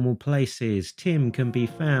their normal places. Tim can be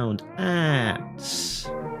found at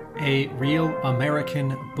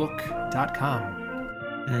arealamericanbook.com.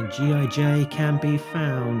 And G.I.J. can be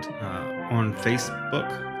found on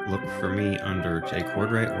Facebook. Look for me under Jay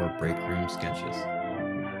Cordray or Break Room Sketches.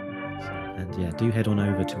 And yeah, do head on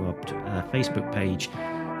over to our Facebook page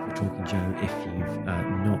for Talking Joe if you've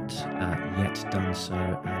not yet done so,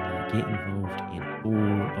 and get involved in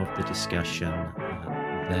all of the discussion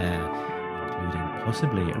there, including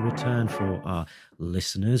possibly a return for our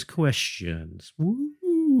listeners' questions.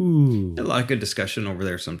 Woo! A lot of good discussion over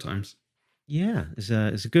there sometimes. Yeah,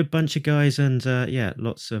 there's a good bunch of guys, and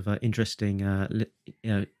lots of interesting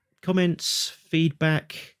comments,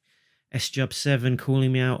 feedback. SJub7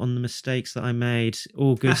 calling me out on the mistakes that I made.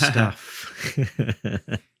 All good stuff.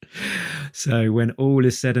 So when all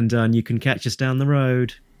is said and done, you can catch us down the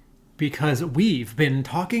road. Because we've been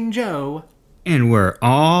Talking Joe. And we're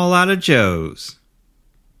all out of Joes.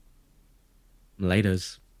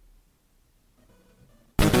 Laters.